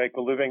love to make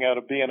a living out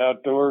of being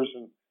outdoors,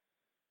 and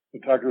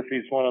photography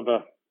is one of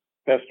the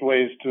best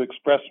ways to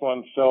express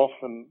oneself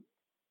and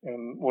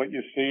what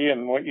you see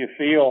and what you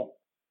feel.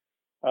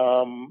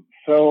 How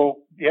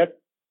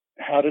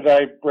did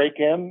I break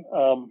in?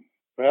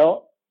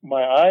 Well,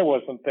 my eye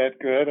wasn't that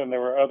good, and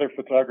there were other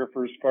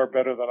photographers far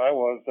better than I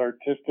was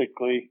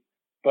artistically,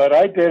 but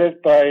I did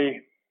it by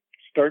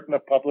starting a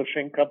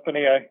publishing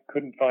company. I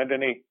couldn't find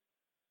any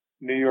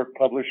New York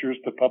publishers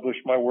to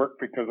publish my work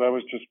because I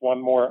was just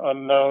one more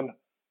unknown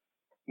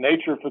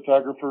nature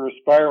photographer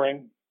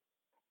aspiring.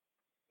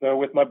 So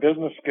with my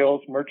business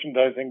skills,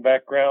 merchandising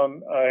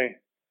background, I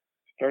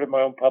started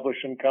my own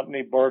publishing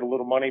company, borrowed a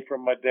little money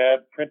from my dad,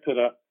 printed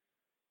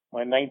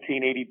my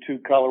 1982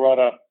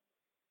 Colorado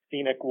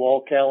scenic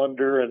wall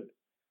calendar and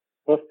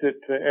hoofed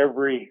it to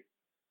every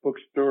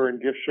bookstore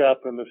and gift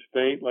shop in the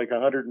state, like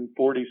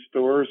 140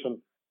 stores, and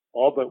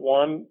all but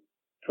one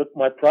took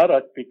my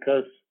product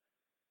because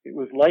it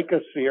was like a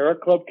Sierra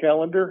Club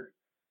calendar.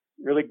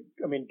 Really,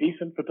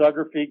 decent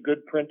photography,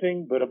 good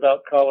printing, but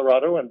about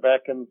Colorado. And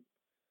back in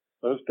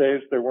those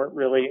days, there weren't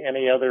really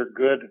any other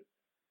good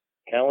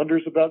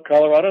calendars about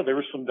Colorado. There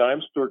were some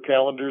dime store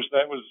calendars.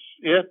 That was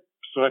it.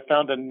 So I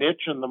found a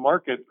niche in the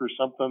market for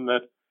something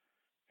that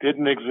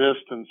didn't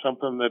exist, and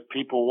something that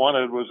people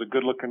wanted was a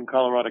good-looking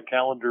Colorado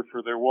calendar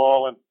for their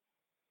wall. And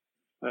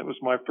that was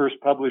my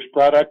first published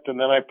product. And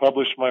then I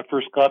published my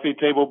first coffee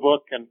table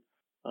book. And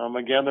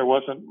again, there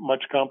wasn't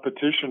much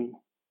competition.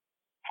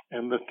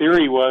 And the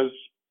theory was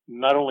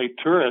not only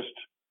tourists,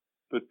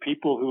 but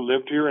people who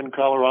lived here in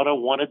Colorado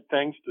wanted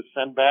things to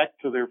send back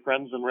to their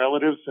friends and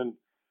relatives in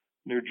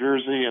New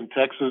Jersey and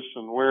Texas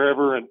and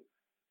wherever, and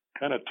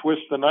kind of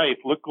twist the knife.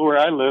 Look where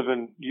I live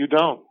and you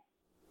don't.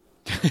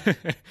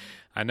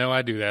 I know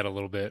I do that a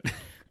little bit.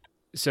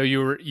 So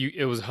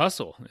it was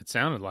hustle. It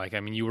sounded like,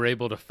 you were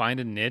able to find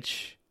a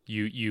niche.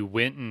 You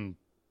went and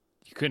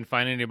you couldn't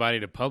find anybody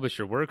to publish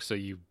your work, so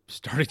you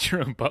started your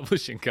own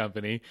publishing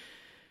company.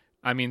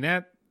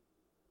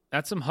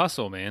 That's some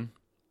hustle, man.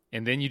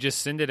 And then you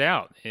just send it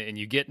out and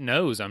you get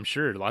no's, I'm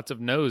sure. Lots of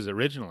no's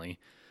originally.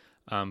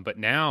 But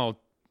now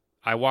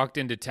I walked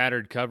into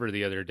Tattered Cover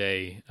the other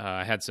day.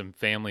 I had some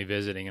family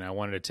visiting and I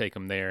wanted to take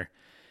them there.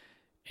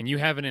 And you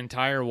have an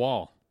entire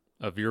wall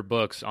of your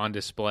books on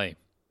display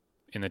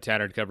in the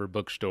Tattered Cover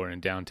bookstore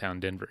in downtown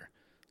Denver.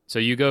 So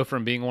you go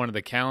from being one of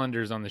the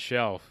calendars on the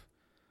shelf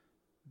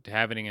to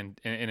having an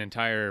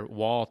entire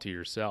wall to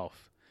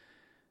yourself.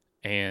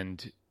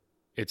 And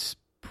it's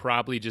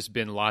probably just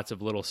been lots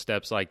of little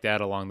steps like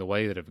that along the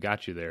way that have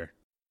got you there.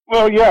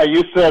 Well, yeah,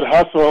 you said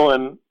hustle,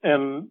 and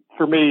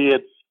for me,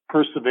 it's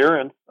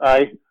perseverance.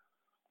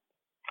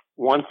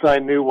 Once I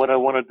knew what I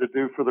wanted to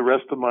do for the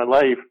rest of my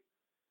life,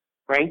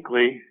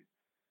 frankly,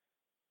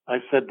 I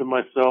said to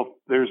myself,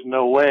 there's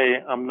no way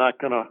I'm not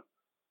going to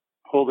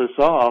pull this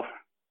off.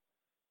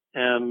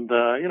 And,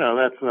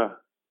 that's a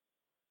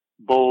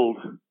bold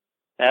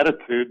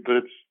attitude, but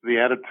it's the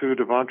attitude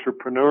of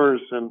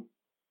entrepreneurs. And,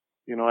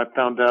 I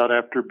found out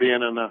after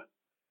being in a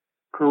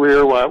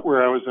career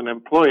where I was an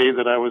employee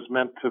that I was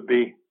meant to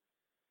be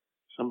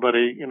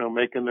somebody,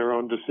 making their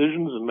own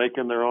decisions and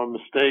making their own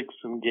mistakes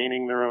and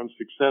gaining their own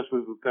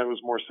successes, that was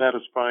more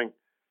satisfying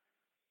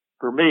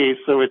for me.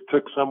 So it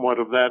took somewhat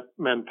of that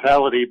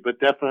mentality, but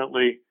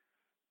definitely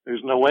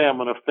there's no way I'm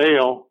going to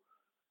fail.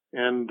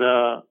 And,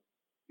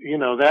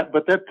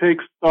 but that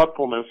takes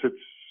thoughtfulness.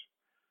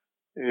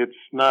 It's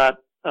not,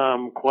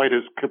 quite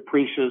as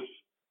capricious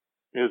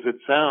as it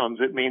sounds.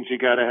 It means you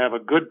got to have a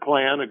good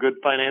plan, a good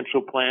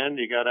financial plan.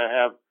 You got to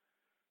have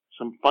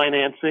some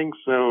financing.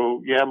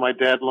 So yeah, my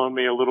dad loaned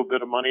me a little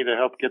bit of money to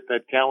help get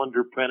that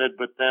calendar printed.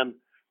 But then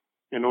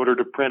in order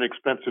to print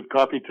expensive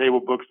coffee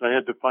table books, I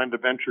had to find a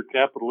venture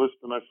capitalist,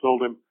 and I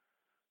sold him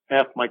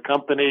half my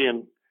company,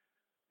 and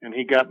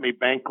he got me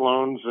bank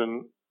loans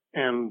and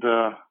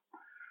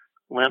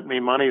lent me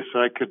money so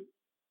I could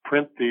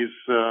print these,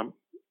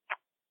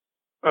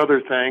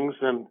 other things.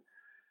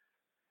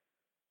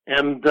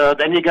 And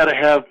then you got to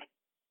have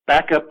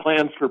backup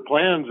plans for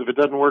plans. If it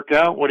doesn't work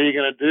out, what are you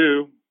going to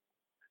do?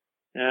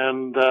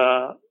 And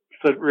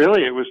so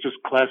really it was just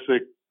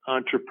classic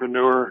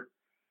entrepreneur,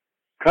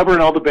 covering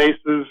all the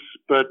bases.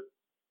 But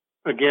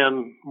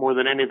again, more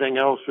than anything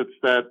else, it's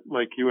that,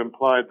 like you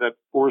implied, that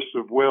force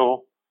of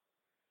will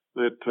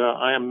that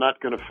I am not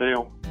going to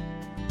fail.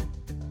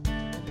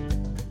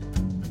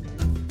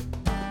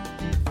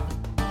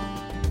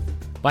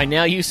 By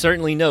now you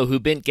certainly know who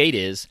Bent Gate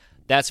is.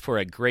 That's for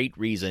a great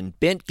reason.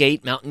 Bent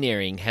Gate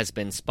Mountaineering has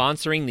been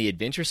sponsoring the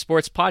Adventure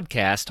Sports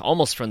Podcast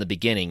almost from the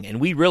beginning, and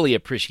we really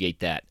appreciate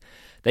that.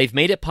 They've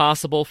made it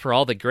possible for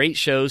all the great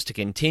shows to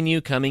continue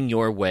coming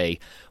your way.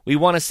 We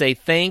want to say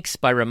thanks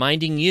by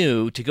reminding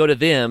you to go to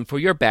them for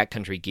your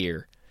backcountry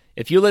gear.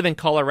 If you live in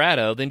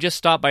Colorado, then just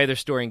stop by their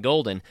store in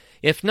Golden.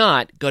 If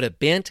not, go to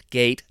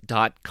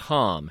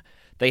bentgate.com.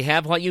 They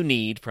have what you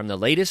need, from the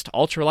latest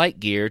ultralight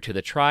gear to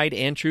the tried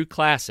and true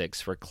classics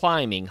for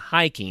climbing,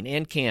 hiking,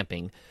 and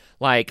camping,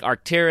 like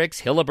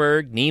Arc'teryx,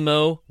 Hilleberg,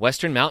 Nemo,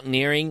 Western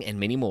Mountaineering, and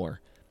many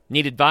more.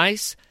 Need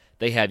advice?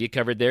 They have you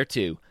covered there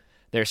too.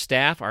 Their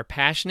staff are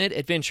passionate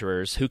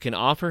adventurers who can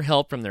offer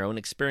help from their own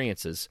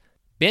experiences.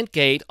 Bent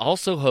Gate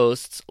also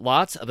hosts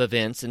lots of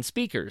events and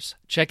speakers.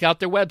 Check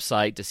out their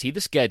website to see the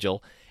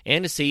schedule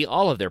and to see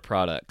all of their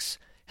products.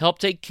 Help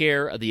take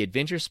care of the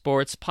Adventure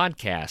Sports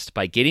Podcast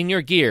by getting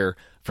your gear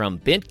from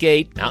Bent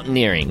Gate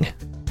Mountaineering.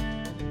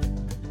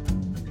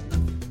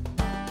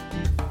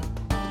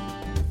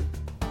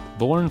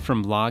 Born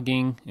from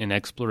logging and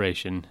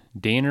exploration,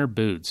 Danner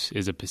Boots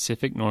is a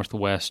Pacific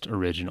Northwest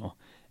original.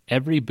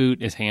 Every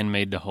boot is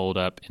handmade to hold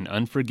up in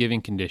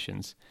unforgiving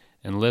conditions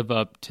and live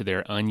up to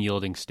their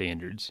unyielding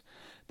standards.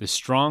 The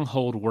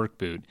Stronghold work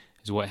boot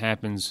is what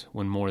happens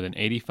when more than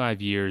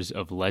 85 years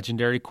of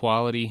legendary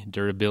quality,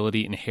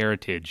 durability, and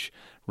heritage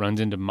runs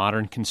into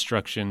modern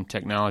construction,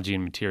 technology,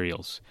 and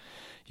materials.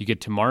 You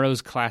get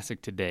tomorrow's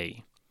classic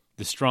today,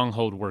 the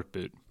Stronghold work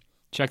boot.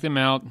 Check them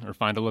out or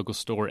find a local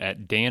store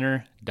at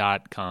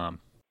danner.com.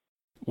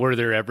 Were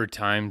there ever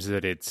times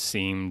that it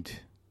seemed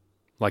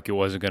like it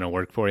wasn't going to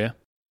work for you?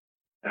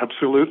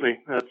 Absolutely.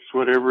 That's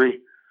what every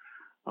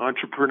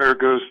entrepreneur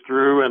goes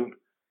through. And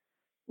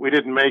we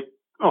didn't make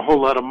a whole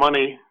lot of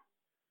money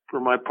for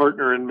my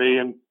partner and me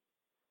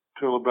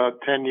until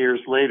about 10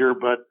 years later.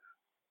 But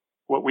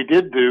what we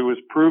did do was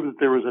prove that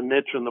there was a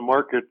niche in the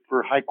market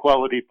for high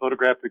quality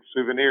photographic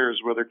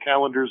souvenirs, whether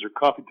calendars or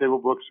coffee table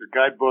books or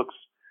guidebooks.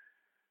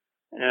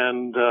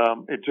 And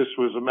it just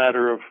was a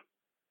matter of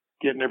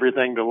getting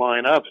everything to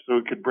line up so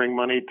it could bring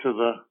money to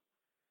the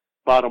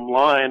bottom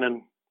line.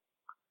 And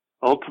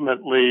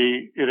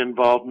ultimately, it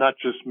involved not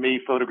just me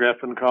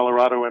photographing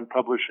Colorado and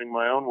publishing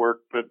my own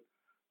work, but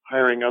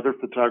hiring other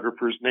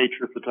photographers,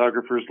 nature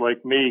photographers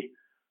like me,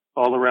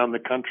 all around the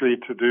country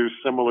to do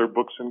similar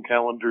books and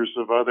calendars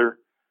of other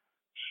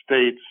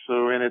states.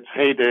 So in its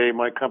heyday,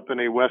 my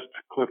company, West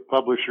Cliff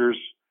Publishers,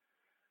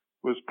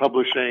 was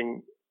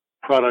publishing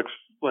products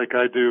like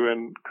I do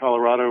in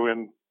Colorado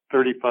and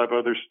 35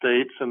 other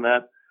states. And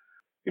that,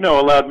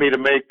 allowed me to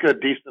make a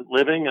decent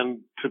living and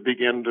to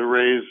begin to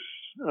raise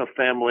a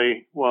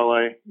family while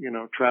I,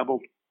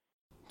 traveled.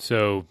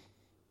 So,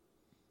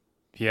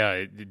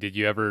 yeah, did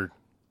you ever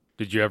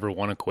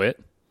want to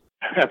quit?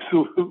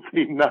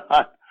 Absolutely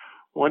not.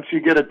 Once you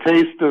get a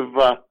taste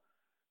of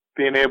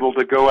being able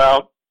to go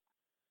out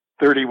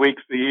 30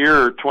 weeks a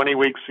year or 20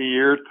 weeks a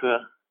year to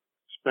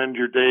spend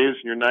your days,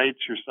 your nights,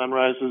 your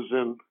sunrises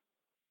in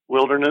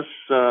wilderness,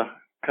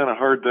 kind of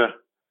hard to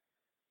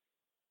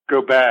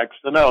go back.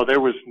 So no, there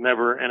was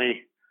never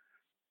any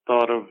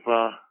thought of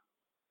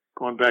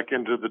going back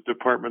into the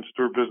department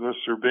store business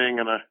or being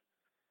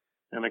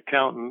an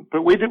accountant.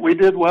 But we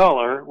did well.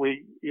 There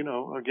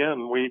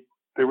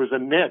was a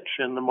niche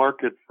in the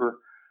market for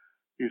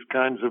these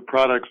kinds of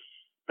products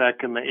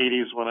back in the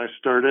 80s when I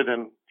started,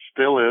 and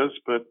still is.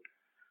 But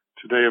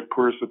today, of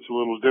course, it's a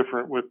little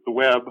different with the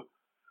web.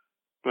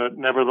 But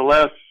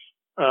nevertheless,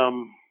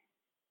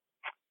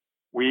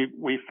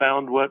 we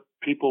found what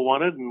people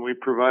wanted and we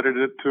provided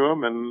it to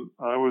them. And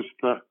I was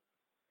the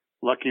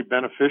lucky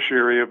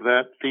beneficiary of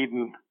that,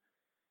 feeding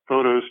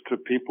photos to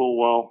people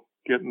while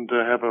getting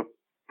to have a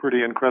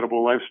pretty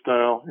incredible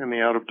lifestyle in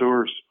the out of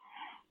doors.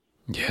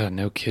 Yeah,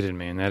 no kidding,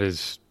 man.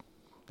 That's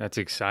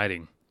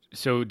exciting.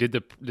 So did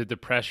the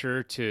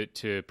pressure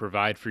to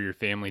provide for your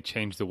family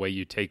change the way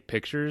you take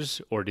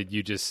pictures, or did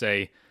you just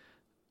say,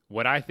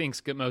 what I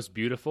think's most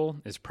beautiful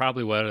is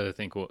probably what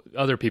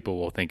other people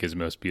will think is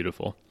most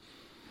beautiful?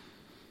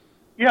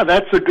 Yeah,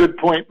 that's a good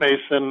point,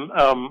 Mason.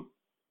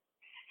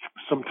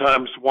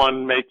 Sometimes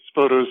one makes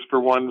photos for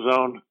one's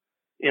own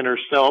inner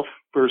self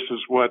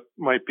versus what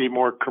might be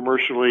more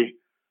commercially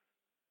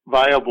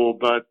viable,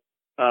 but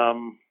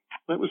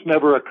it was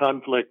never a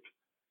conflict.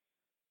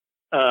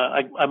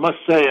 I must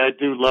say I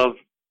do love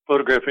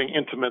photographing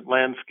intimate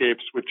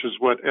landscapes, which is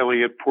what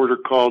Elliot Porter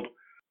called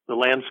the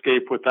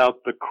landscape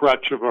without the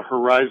crutch of a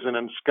horizon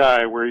and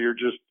sky, where you're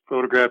just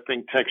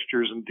photographing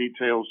textures and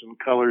details and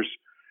colors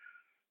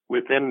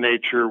within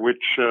nature,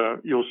 which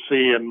you'll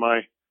see in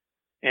my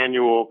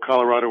annual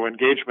Colorado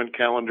engagement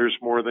calendars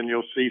more than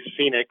you'll see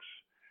scenics.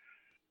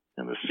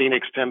 And the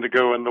scenics tend to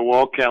go in the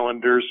wall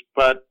calendars,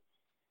 but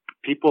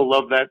people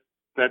love that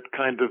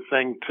kind of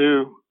thing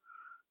too.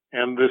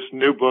 And this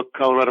new book,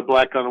 Colorado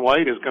Black on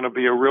White, is going to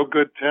be a real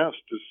good test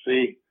to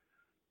see,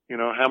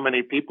 how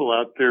many people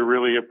out there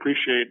really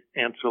appreciate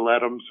Ansel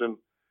Adams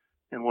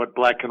and what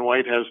black and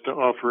white has to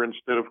offer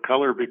instead of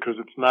color, because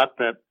it's not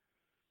that,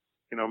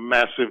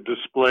 massive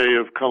display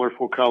of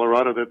colorful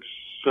Colorado that's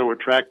so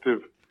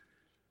attractive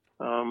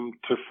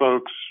to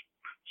folks.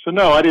 So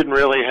no, I didn't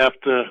really have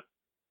to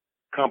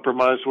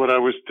compromise what I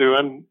was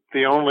doing.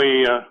 The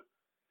only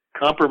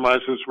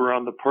compromises were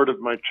on the part of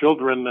my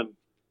children and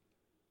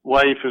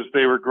wife as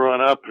they were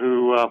growing up,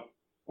 who,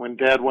 when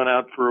Dad went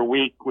out for a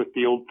week with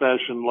the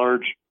old-fashioned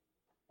large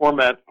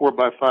format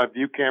 4x5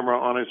 view camera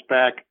on his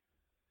back,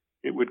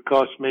 it would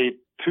cost me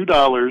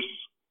 $2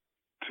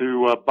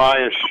 to buy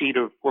a sheet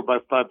of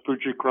 4x5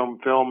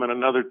 Fujichrome film and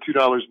another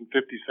 $2.50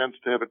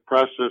 to have it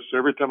processed. So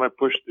every time I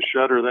pushed the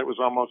shutter, that was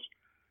almost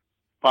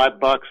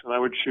 $5, and I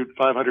would shoot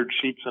 500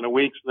 sheets in a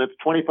week. So that's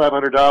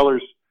 $2,500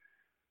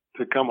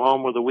 to come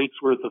home with a week's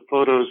worth of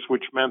photos,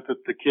 which meant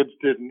that the kids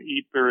didn't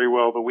eat very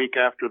well the week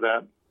after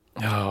that.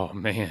 Oh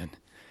man,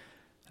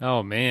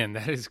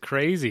 that is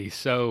crazy.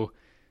 So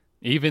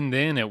even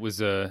then, it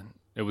was a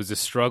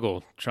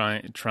struggle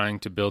trying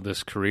to build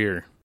this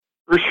career.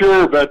 For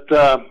sure, but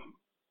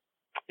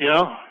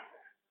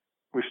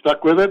we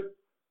stuck with it.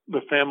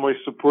 The family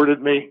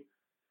supported me.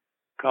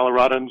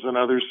 Coloradans and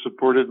others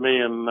supported me,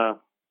 and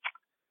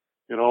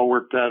it all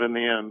worked out in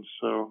the end.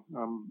 So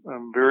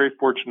I'm very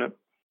fortunate.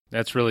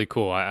 That's really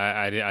cool.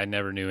 I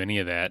never knew any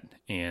of that.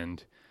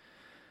 And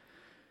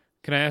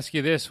can I ask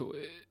you this?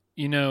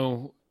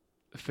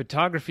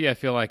 Photography, I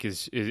feel like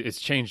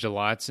it's changed a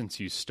lot since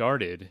you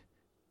started,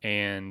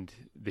 and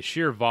the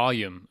sheer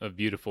volume of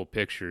beautiful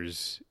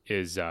pictures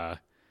is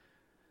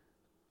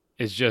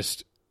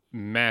just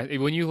massive.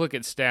 When you look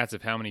at stats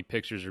of how many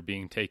pictures are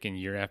being taken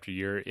year after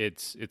year,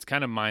 it's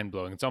kind of mind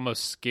blowing. It's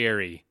almost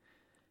scary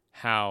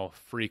how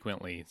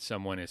frequently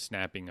someone is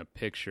snapping a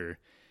picture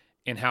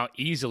and how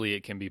easily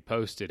it can be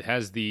posted.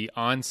 Has the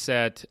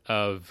onset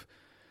of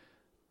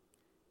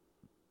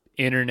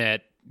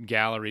internet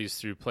galleries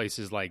through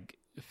places like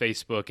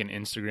Facebook and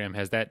Instagram,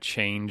 has that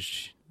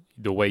changed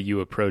the way you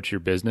approach your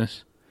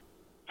business?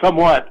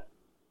 Somewhat.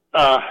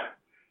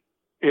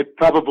 It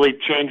probably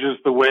changes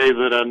the way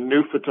that a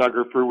new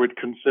photographer would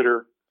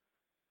consider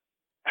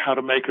how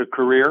to make a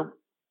career.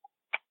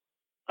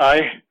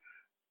 I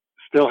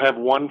still have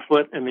one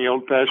foot in the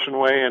old-fashioned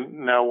way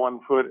and now one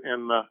foot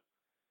in the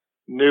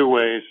new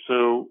way.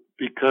 So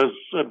because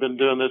I've been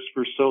doing this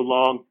for so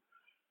long,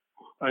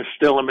 I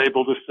still am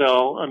able to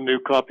sell a new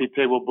coffee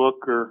table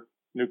book or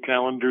new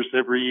calendars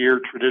every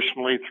year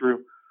traditionally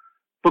through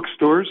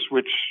bookstores,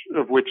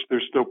 of which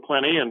there's still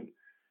plenty,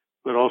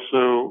 but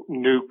also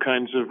new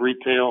kinds of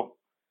retail,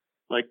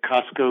 like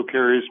Costco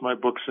carries my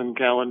books and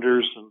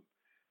calendars, and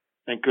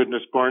thank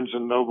goodness Barnes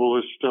and Noble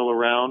is still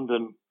around.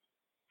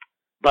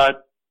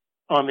 But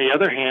on the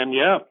other hand,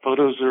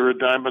 photos are a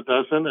dime a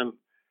dozen, and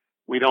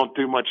we don't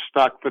do much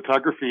stock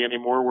photography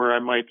anymore, where I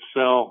might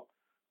sell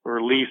or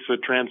lease a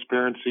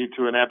transparency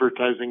to an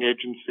advertising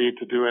agency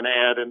to do an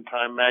ad in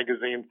Time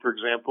magazine, for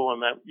example,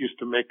 and that used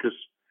to make us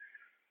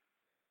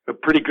a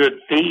pretty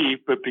good fee,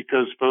 but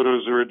because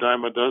photos are a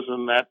dime a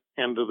dozen, that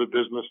end of the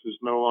business is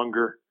no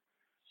longer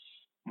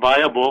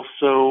viable.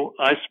 So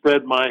I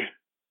spread my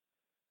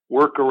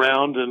work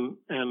around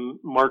and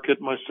market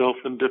myself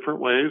in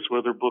different ways,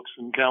 whether books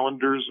and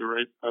calendars, or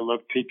I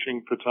love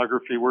teaching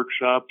photography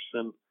workshops,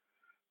 and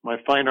my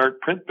fine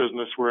art print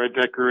business, where I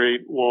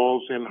decorate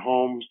walls in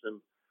homes and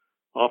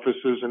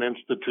offices and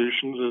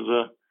institutions, is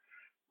a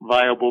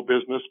viable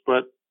business.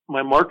 But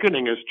my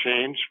marketing has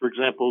changed. For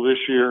example,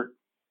 this year,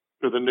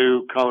 for the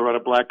new Colorado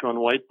Black on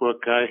White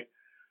book, I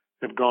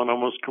have gone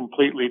almost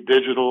completely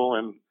digital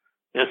and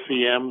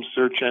SEM,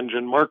 search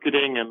engine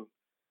marketing,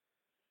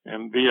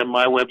 and via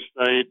my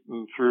website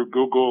and through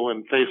Google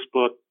and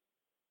Facebook,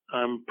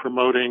 I'm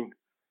promoting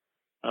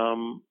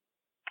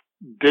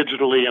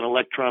digitally and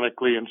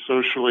electronically and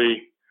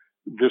socially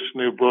this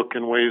new book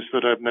in ways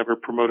that I've never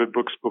promoted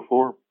books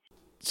before.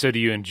 So do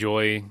you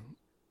enjoy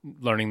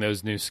learning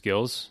those new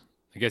skills?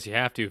 I guess you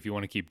have to if you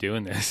want to keep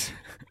doing this.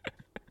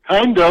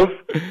 Kind of.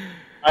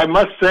 I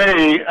must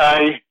say,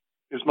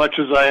 as much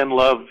as I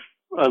love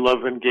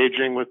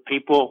engaging with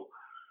people.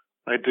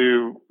 I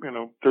do,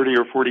 30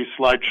 or 40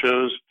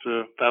 slideshows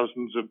to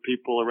thousands of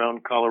people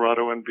around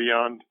Colorado and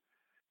beyond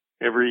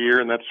every year.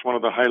 And that's one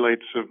of the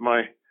highlights of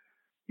my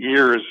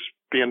year, is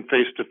being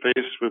face to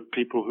face with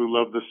people who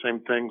love the same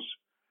things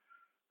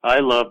I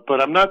love.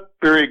 But I'm not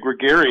very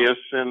gregarious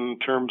in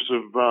terms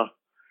of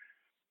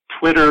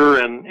Twitter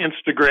and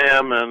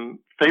Instagram and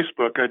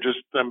Facebook.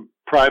 I'm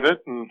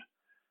private, and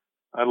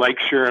I like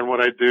sharing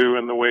what I do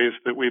in the ways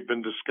that we've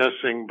been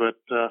discussing, but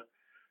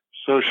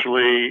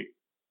socially,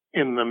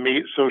 in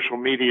the social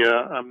media,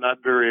 I'm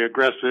not very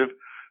aggressive.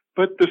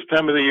 But this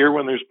time of the year,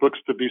 when there's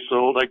books to be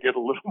sold, I get a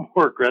little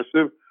more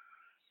aggressive.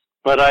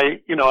 but I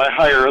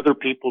hire other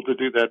people to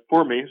do that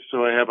for me.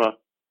 So I have a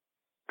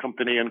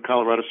company in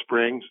Colorado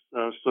Springs,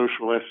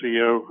 Social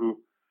SEO, who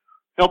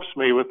helps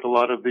me with a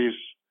lot of these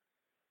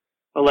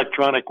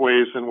electronic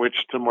ways in which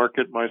to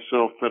market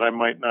myself that I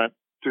might not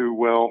do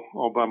well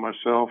all by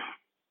myself.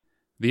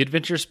 The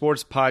Adventure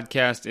Sports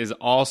Podcast is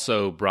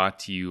also brought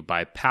to you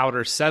by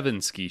Powder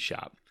 7 Ski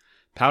Shop.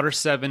 Powder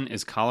 7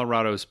 is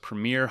Colorado's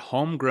premier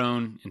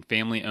homegrown and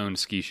family-owned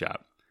ski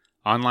shop.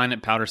 Online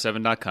at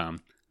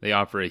powder7.com, they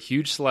offer a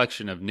huge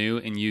selection of new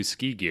and used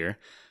ski gear,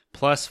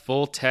 plus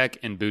full tech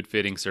and boot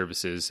fitting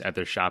services at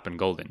their shop in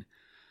Golden.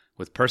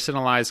 With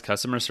personalized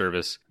customer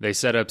service, they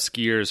set up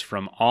skiers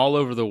from all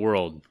over the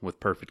world with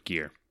perfect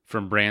gear.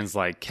 From brands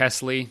like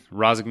Kesley,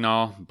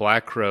 Rossignol,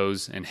 Black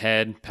Crows, and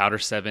Head, Powder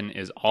 7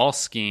 is all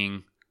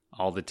skiing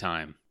all the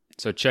time.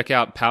 So check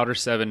out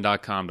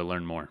powder7.com to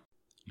learn more.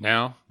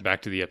 Now,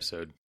 back to the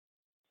episode.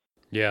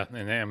 Yeah,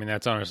 and I mean,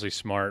 that's honestly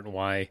smart.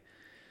 Why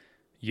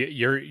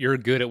you're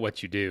good at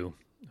what you do.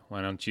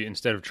 Why don't you,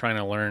 instead of trying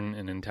to learn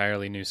an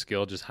entirely new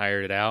skill, just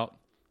hire it out,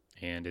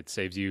 and it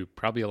saves you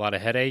probably a lot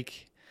of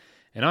headache.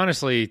 And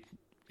honestly,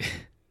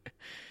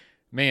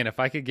 man, if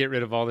I could get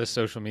rid of all this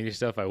social media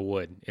stuff, I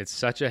would. It's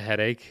such a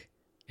headache.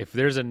 If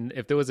there was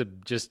a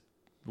just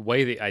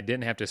way that I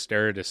didn't have to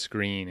stare at a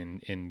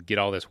screen and get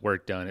all this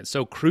work done, it's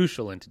so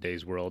crucial in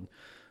today's world,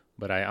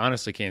 but I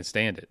honestly can't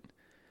stand it.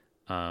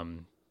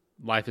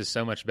 Life is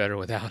so much better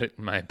without it,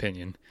 in my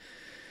opinion.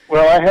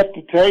 Well, I have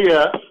to tell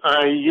you,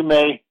 you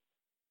may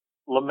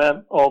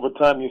lament all the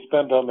time you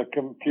spend on the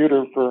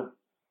computer for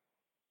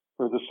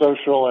the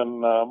social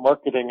and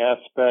marketing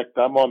aspect.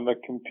 I'm on the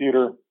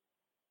computer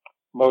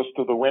most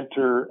of the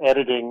winter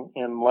editing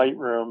in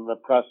Lightroom, the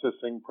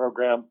processing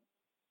program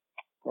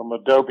from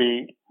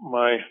Adobe,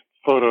 my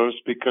photos,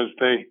 because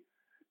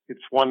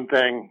it's one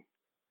thing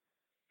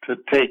to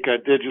take a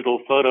digital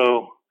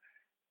photo,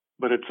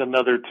 but it's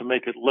another to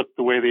make it look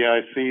the way the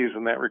eye sees,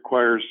 and that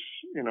requires,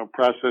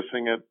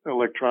 processing it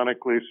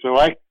electronically. So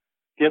I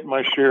get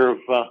my share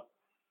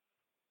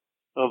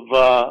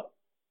of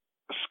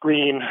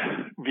screen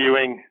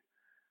viewing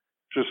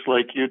just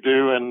like you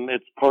do, and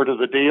it's part of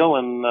the deal,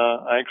 and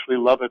I actually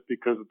love it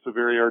because it's a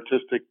very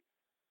artistic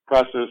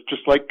process,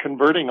 just like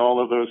converting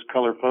all of those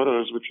color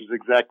photos, which is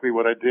exactly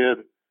what I did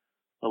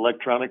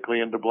electronically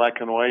into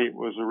black and white.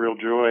 Was a real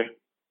joy.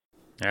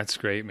 That's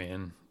great,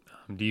 man.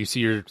 Do you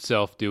see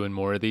yourself doing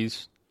more of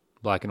these,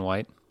 black and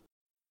white?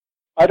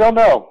 I don't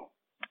know.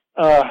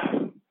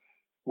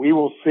 We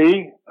will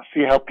see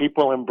how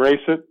people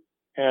embrace it,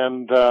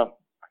 and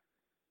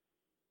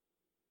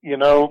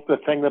the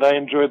thing that I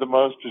enjoy the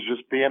most is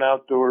just being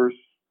outdoors.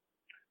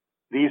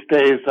 These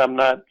days, I'm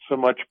not so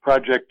much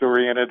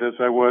project-oriented as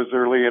I was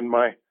early in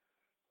my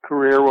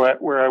career,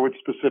 where I would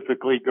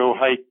specifically go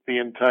hike the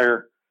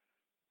entire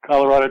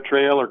Colorado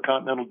Trail or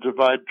Continental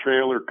Divide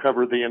Trail or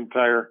cover the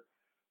entire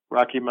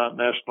Rocky Mountain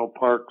National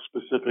Park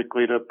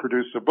specifically to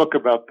produce a book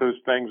about those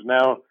things.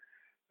 Now,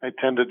 I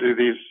tend to do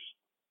these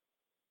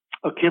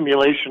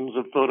accumulations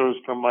of photos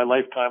from my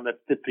lifetime that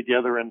fit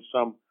together in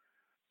some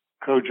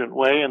cogent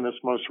way, and this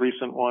most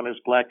recent one is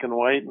black and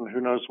white, and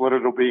who knows what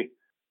it'll be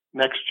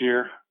next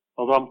year.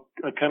 Although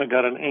I kind of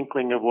got an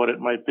inkling of what it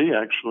might be,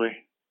 actually.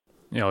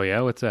 Oh,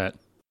 yeah? What's that?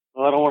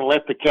 Well, I don't want to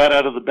let the cat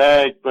out of the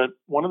bag, but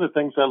one of the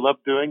things I love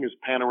doing is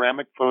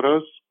panoramic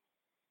photos.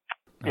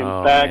 In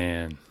fact,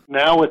 man.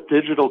 Now with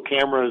digital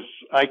cameras,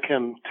 I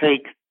can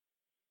take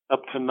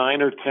up to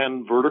 9 or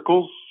 10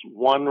 verticals,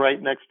 one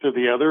right next to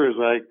the other as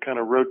I kind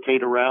of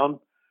rotate around.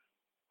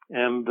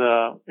 And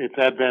it's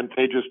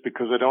advantageous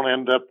because I don't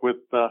end up with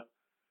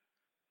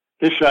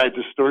fisheye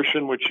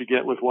distortion, which you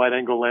get with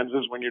wide-angle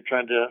lenses when you're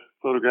trying to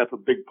photograph a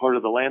big part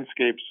of the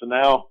landscape. So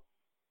now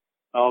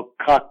I'll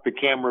cock the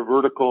camera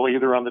vertical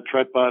either on the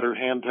tripod or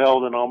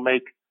handheld, and I'll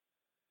make,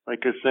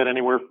 like I said,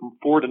 anywhere from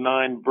 4 to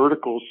 9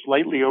 verticals,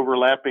 slightly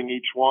overlapping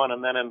each one.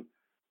 And then in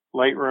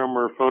Lightroom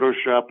or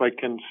Photoshop, I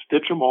can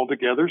stitch them all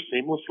together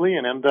seamlessly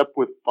and end up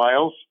with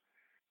files,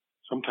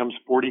 sometimes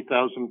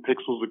 40,000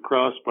 pixels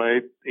across by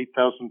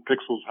 8,000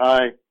 pixels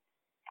high.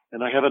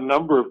 And I have a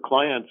number of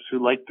clients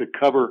who like to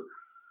cover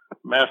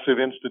massive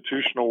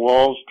institutional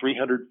walls,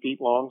 300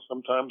 feet long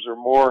sometimes or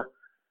more,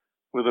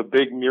 with a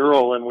big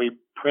mural, and we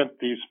print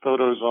these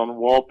photos on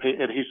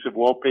adhesive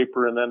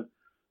wallpaper and then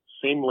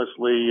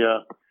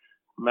seamlessly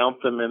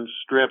mount them in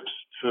strips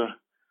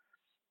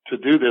to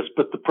do this.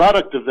 But the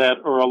product of that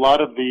are a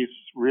lot of these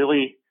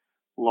really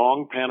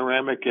long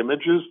panoramic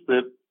images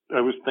that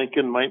I was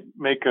thinking might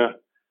make a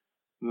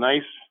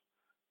nice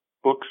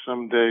book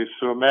someday.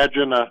 So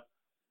imagine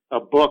a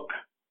book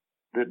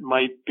that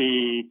might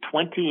be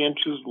 20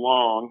 inches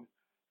long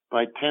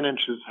by 10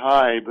 inches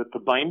high, but the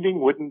binding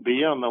wouldn't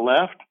be on the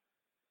left.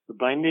 The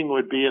binding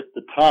would be at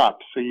the top.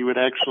 So you would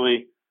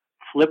actually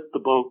flip the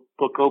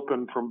book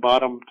open from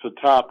bottom to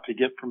top to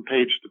get from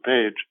page to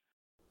page.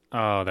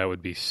 Oh, that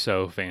would be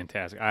so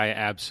fantastic. I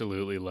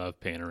absolutely love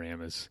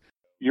panoramas.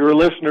 Your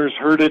listeners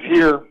heard it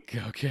here.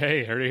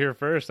 Okay, heard it here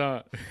first,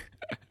 huh?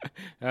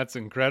 That's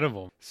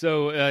incredible.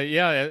 So,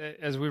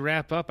 as we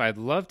wrap up, I'd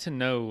love to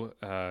know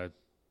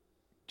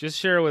just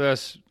share with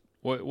us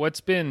what's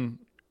been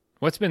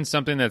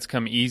something that's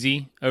come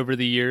easy over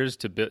the years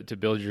to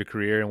build your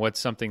career, and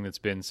what's something that's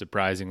been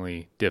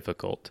surprisingly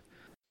difficult?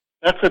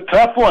 That's a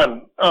tough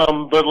one,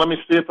 but let me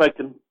see if I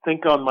can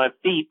think on my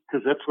feet,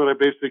 because that's what I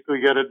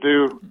basically got to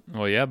do.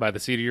 Well, yeah, by the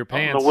seat of your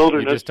pants. The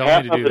wilderness. You just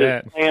told me to do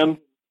that.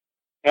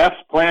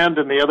 Half's planned,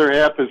 and the other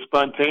half is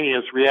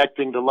spontaneous,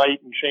 reacting to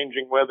light and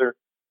changing weather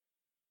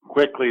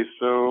quickly.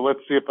 So let's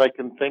see if I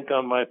can think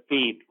on my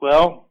feet.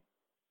 Well,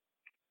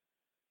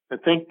 I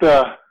think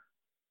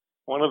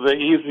one of the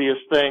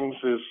easiest things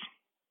is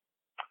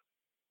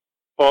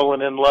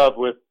falling in love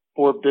with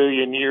 4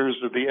 billion years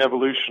of the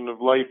evolution of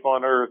life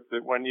on Earth,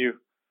 that when you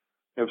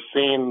have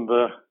seen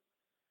the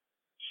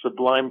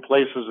sublime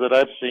places that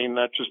I've seen,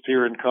 not just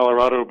here in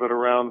Colorado, but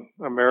around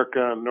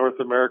America and North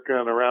America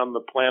and around the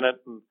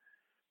planet, and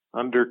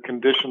under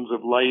conditions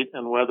of light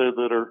and weather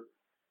that are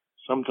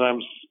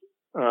sometimes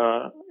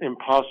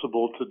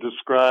impossible to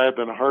describe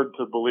and hard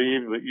to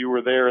believe that you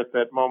were there at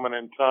that moment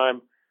in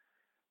time,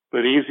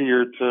 but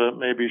easier to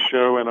maybe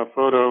show in a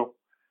photo.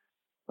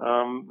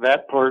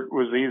 That part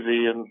was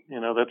easy, and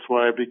that's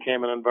why I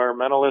became an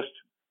environmentalist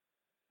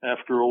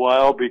after a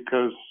while,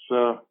 because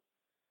of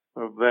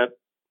that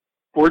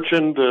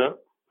fortune to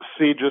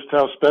see just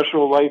how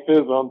special life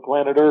is on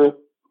planet Earth.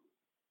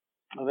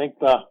 I think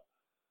the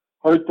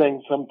hard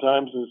thing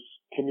sometimes is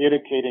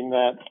communicating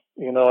that.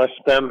 I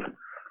spend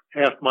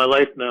half my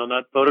life now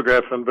not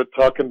photographing, but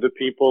talking to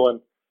people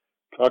and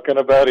talking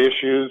about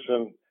issues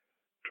and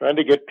trying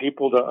to get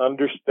people to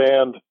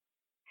understand,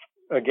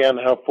 again,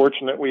 how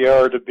fortunate we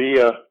are to be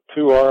a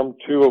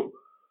two-armed,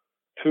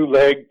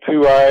 two-legged,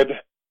 two-eyed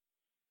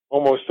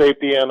Homo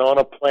sapien on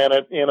a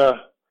planet, in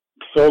a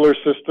solar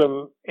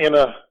system, in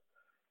a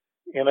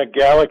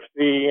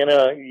galaxy, in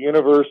a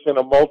universe, in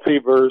a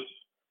multiverse.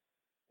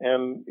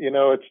 And,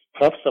 it's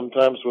tough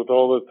sometimes with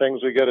all the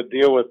things we got to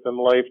deal with in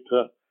life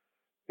to,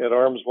 at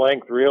arm's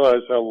length,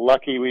 realize how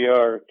lucky we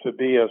are to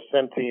be a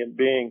sentient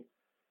being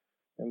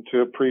and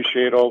to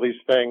appreciate all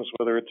these things,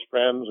 whether it's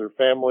friends or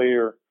family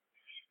or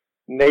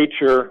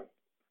nature,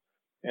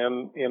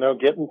 and,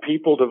 getting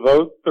people to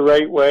vote the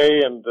right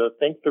way and to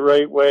think the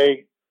right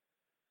way,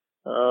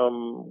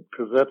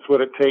 because that's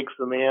what it takes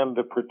in the end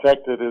to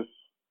protect it, is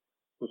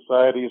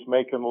societies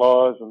making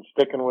laws and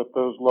sticking with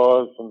those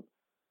laws and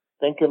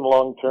thinking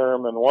long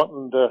term and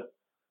wanting to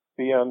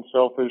be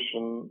unselfish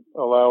and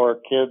allow our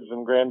kids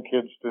and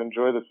grandkids to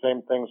enjoy the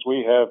same things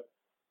we have.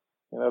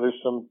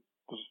 There's some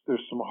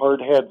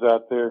hard heads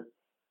out there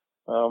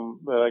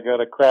that I got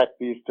to crack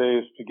these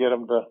days to get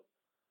them to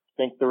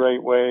think the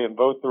right way and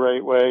vote the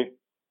right way.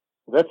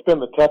 That's been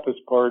the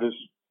toughest part, is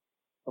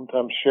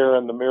sometimes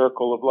sharing the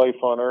miracle of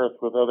life on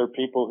Earth with other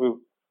people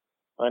who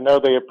I know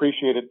they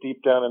appreciate it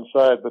deep down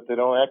inside, but they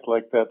don't act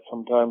like that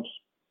sometimes.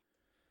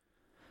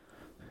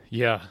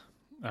 Yeah,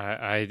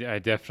 I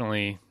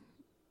definitely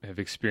have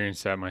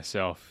experienced that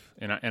myself,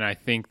 and I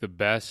think the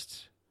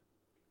best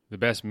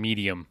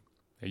medium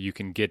that you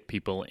can get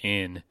people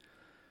in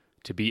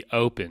to be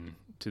open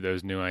to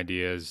those new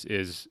ideas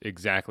is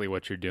exactly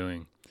what you're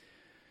doing.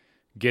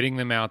 Getting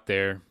them out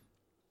there,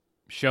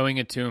 showing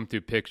it to them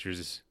through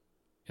pictures,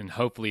 and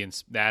hopefully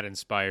that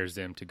inspires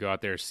them to go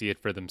out there, see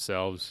it for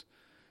themselves,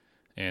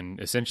 and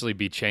essentially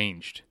be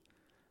changed.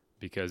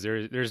 Because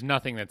there's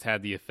nothing that's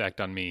had the effect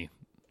on me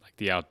like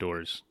the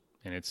outdoors,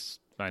 and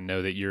I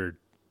know that you're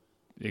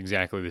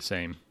exactly the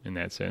same in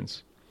that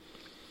sense.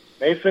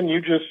 Mason,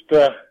 you just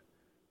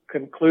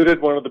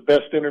concluded one of the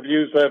best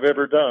interviews I've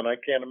ever done. I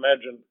can't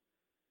imagine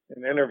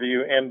an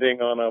interview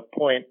ending on a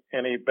point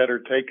any better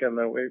taken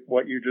than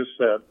what you just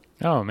said.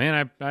 Oh,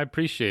 man, I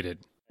appreciate it.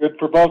 Good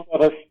for both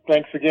of us.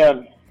 Thanks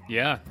again.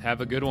 Yeah,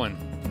 have a good one.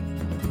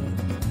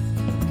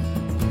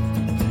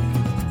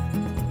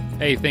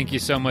 Hey, thank you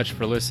so much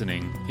for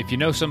listening. If you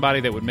know somebody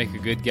that would make a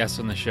good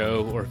guest on the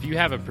show, or if you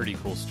have a pretty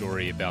cool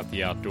story about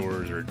the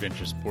outdoors or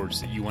adventure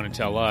sports that you want to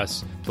tell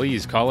us,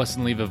 please call us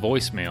and leave we at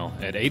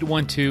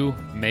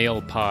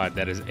 812-MAIL-POD.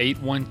 That is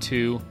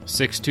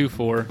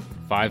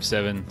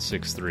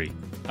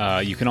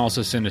 812-624-5763. You can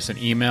also send us an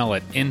email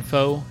at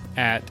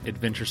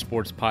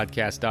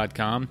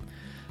info@adventuresportspodcast.com.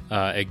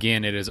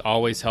 Again, it is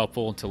always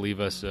helpful to leave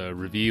us a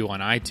review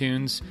on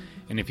iTunes.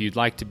 And if you'd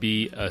like to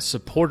be a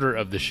supporter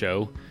of the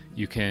show,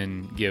 you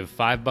can give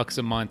 $5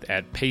 a month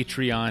at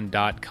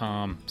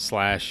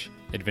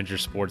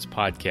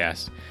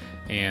patreon.com/adventuresportspodcast.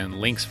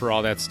 And links for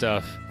all that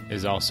stuff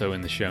is also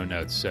in the show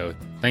notes. So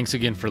thanks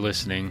again for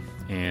listening,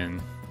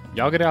 and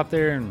y'all get out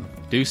there and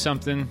do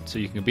something so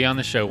you can be on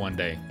the show one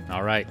day.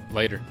 All right,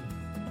 later.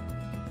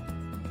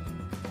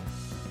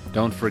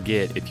 Don't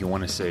forget, if you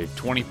want to save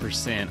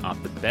 20%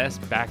 off the best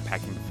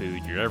backpacking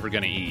food you're ever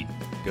going to eat,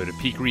 go to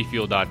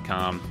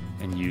peakrefuel.com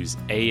and use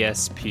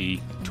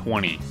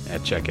ASP20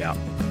 at checkout.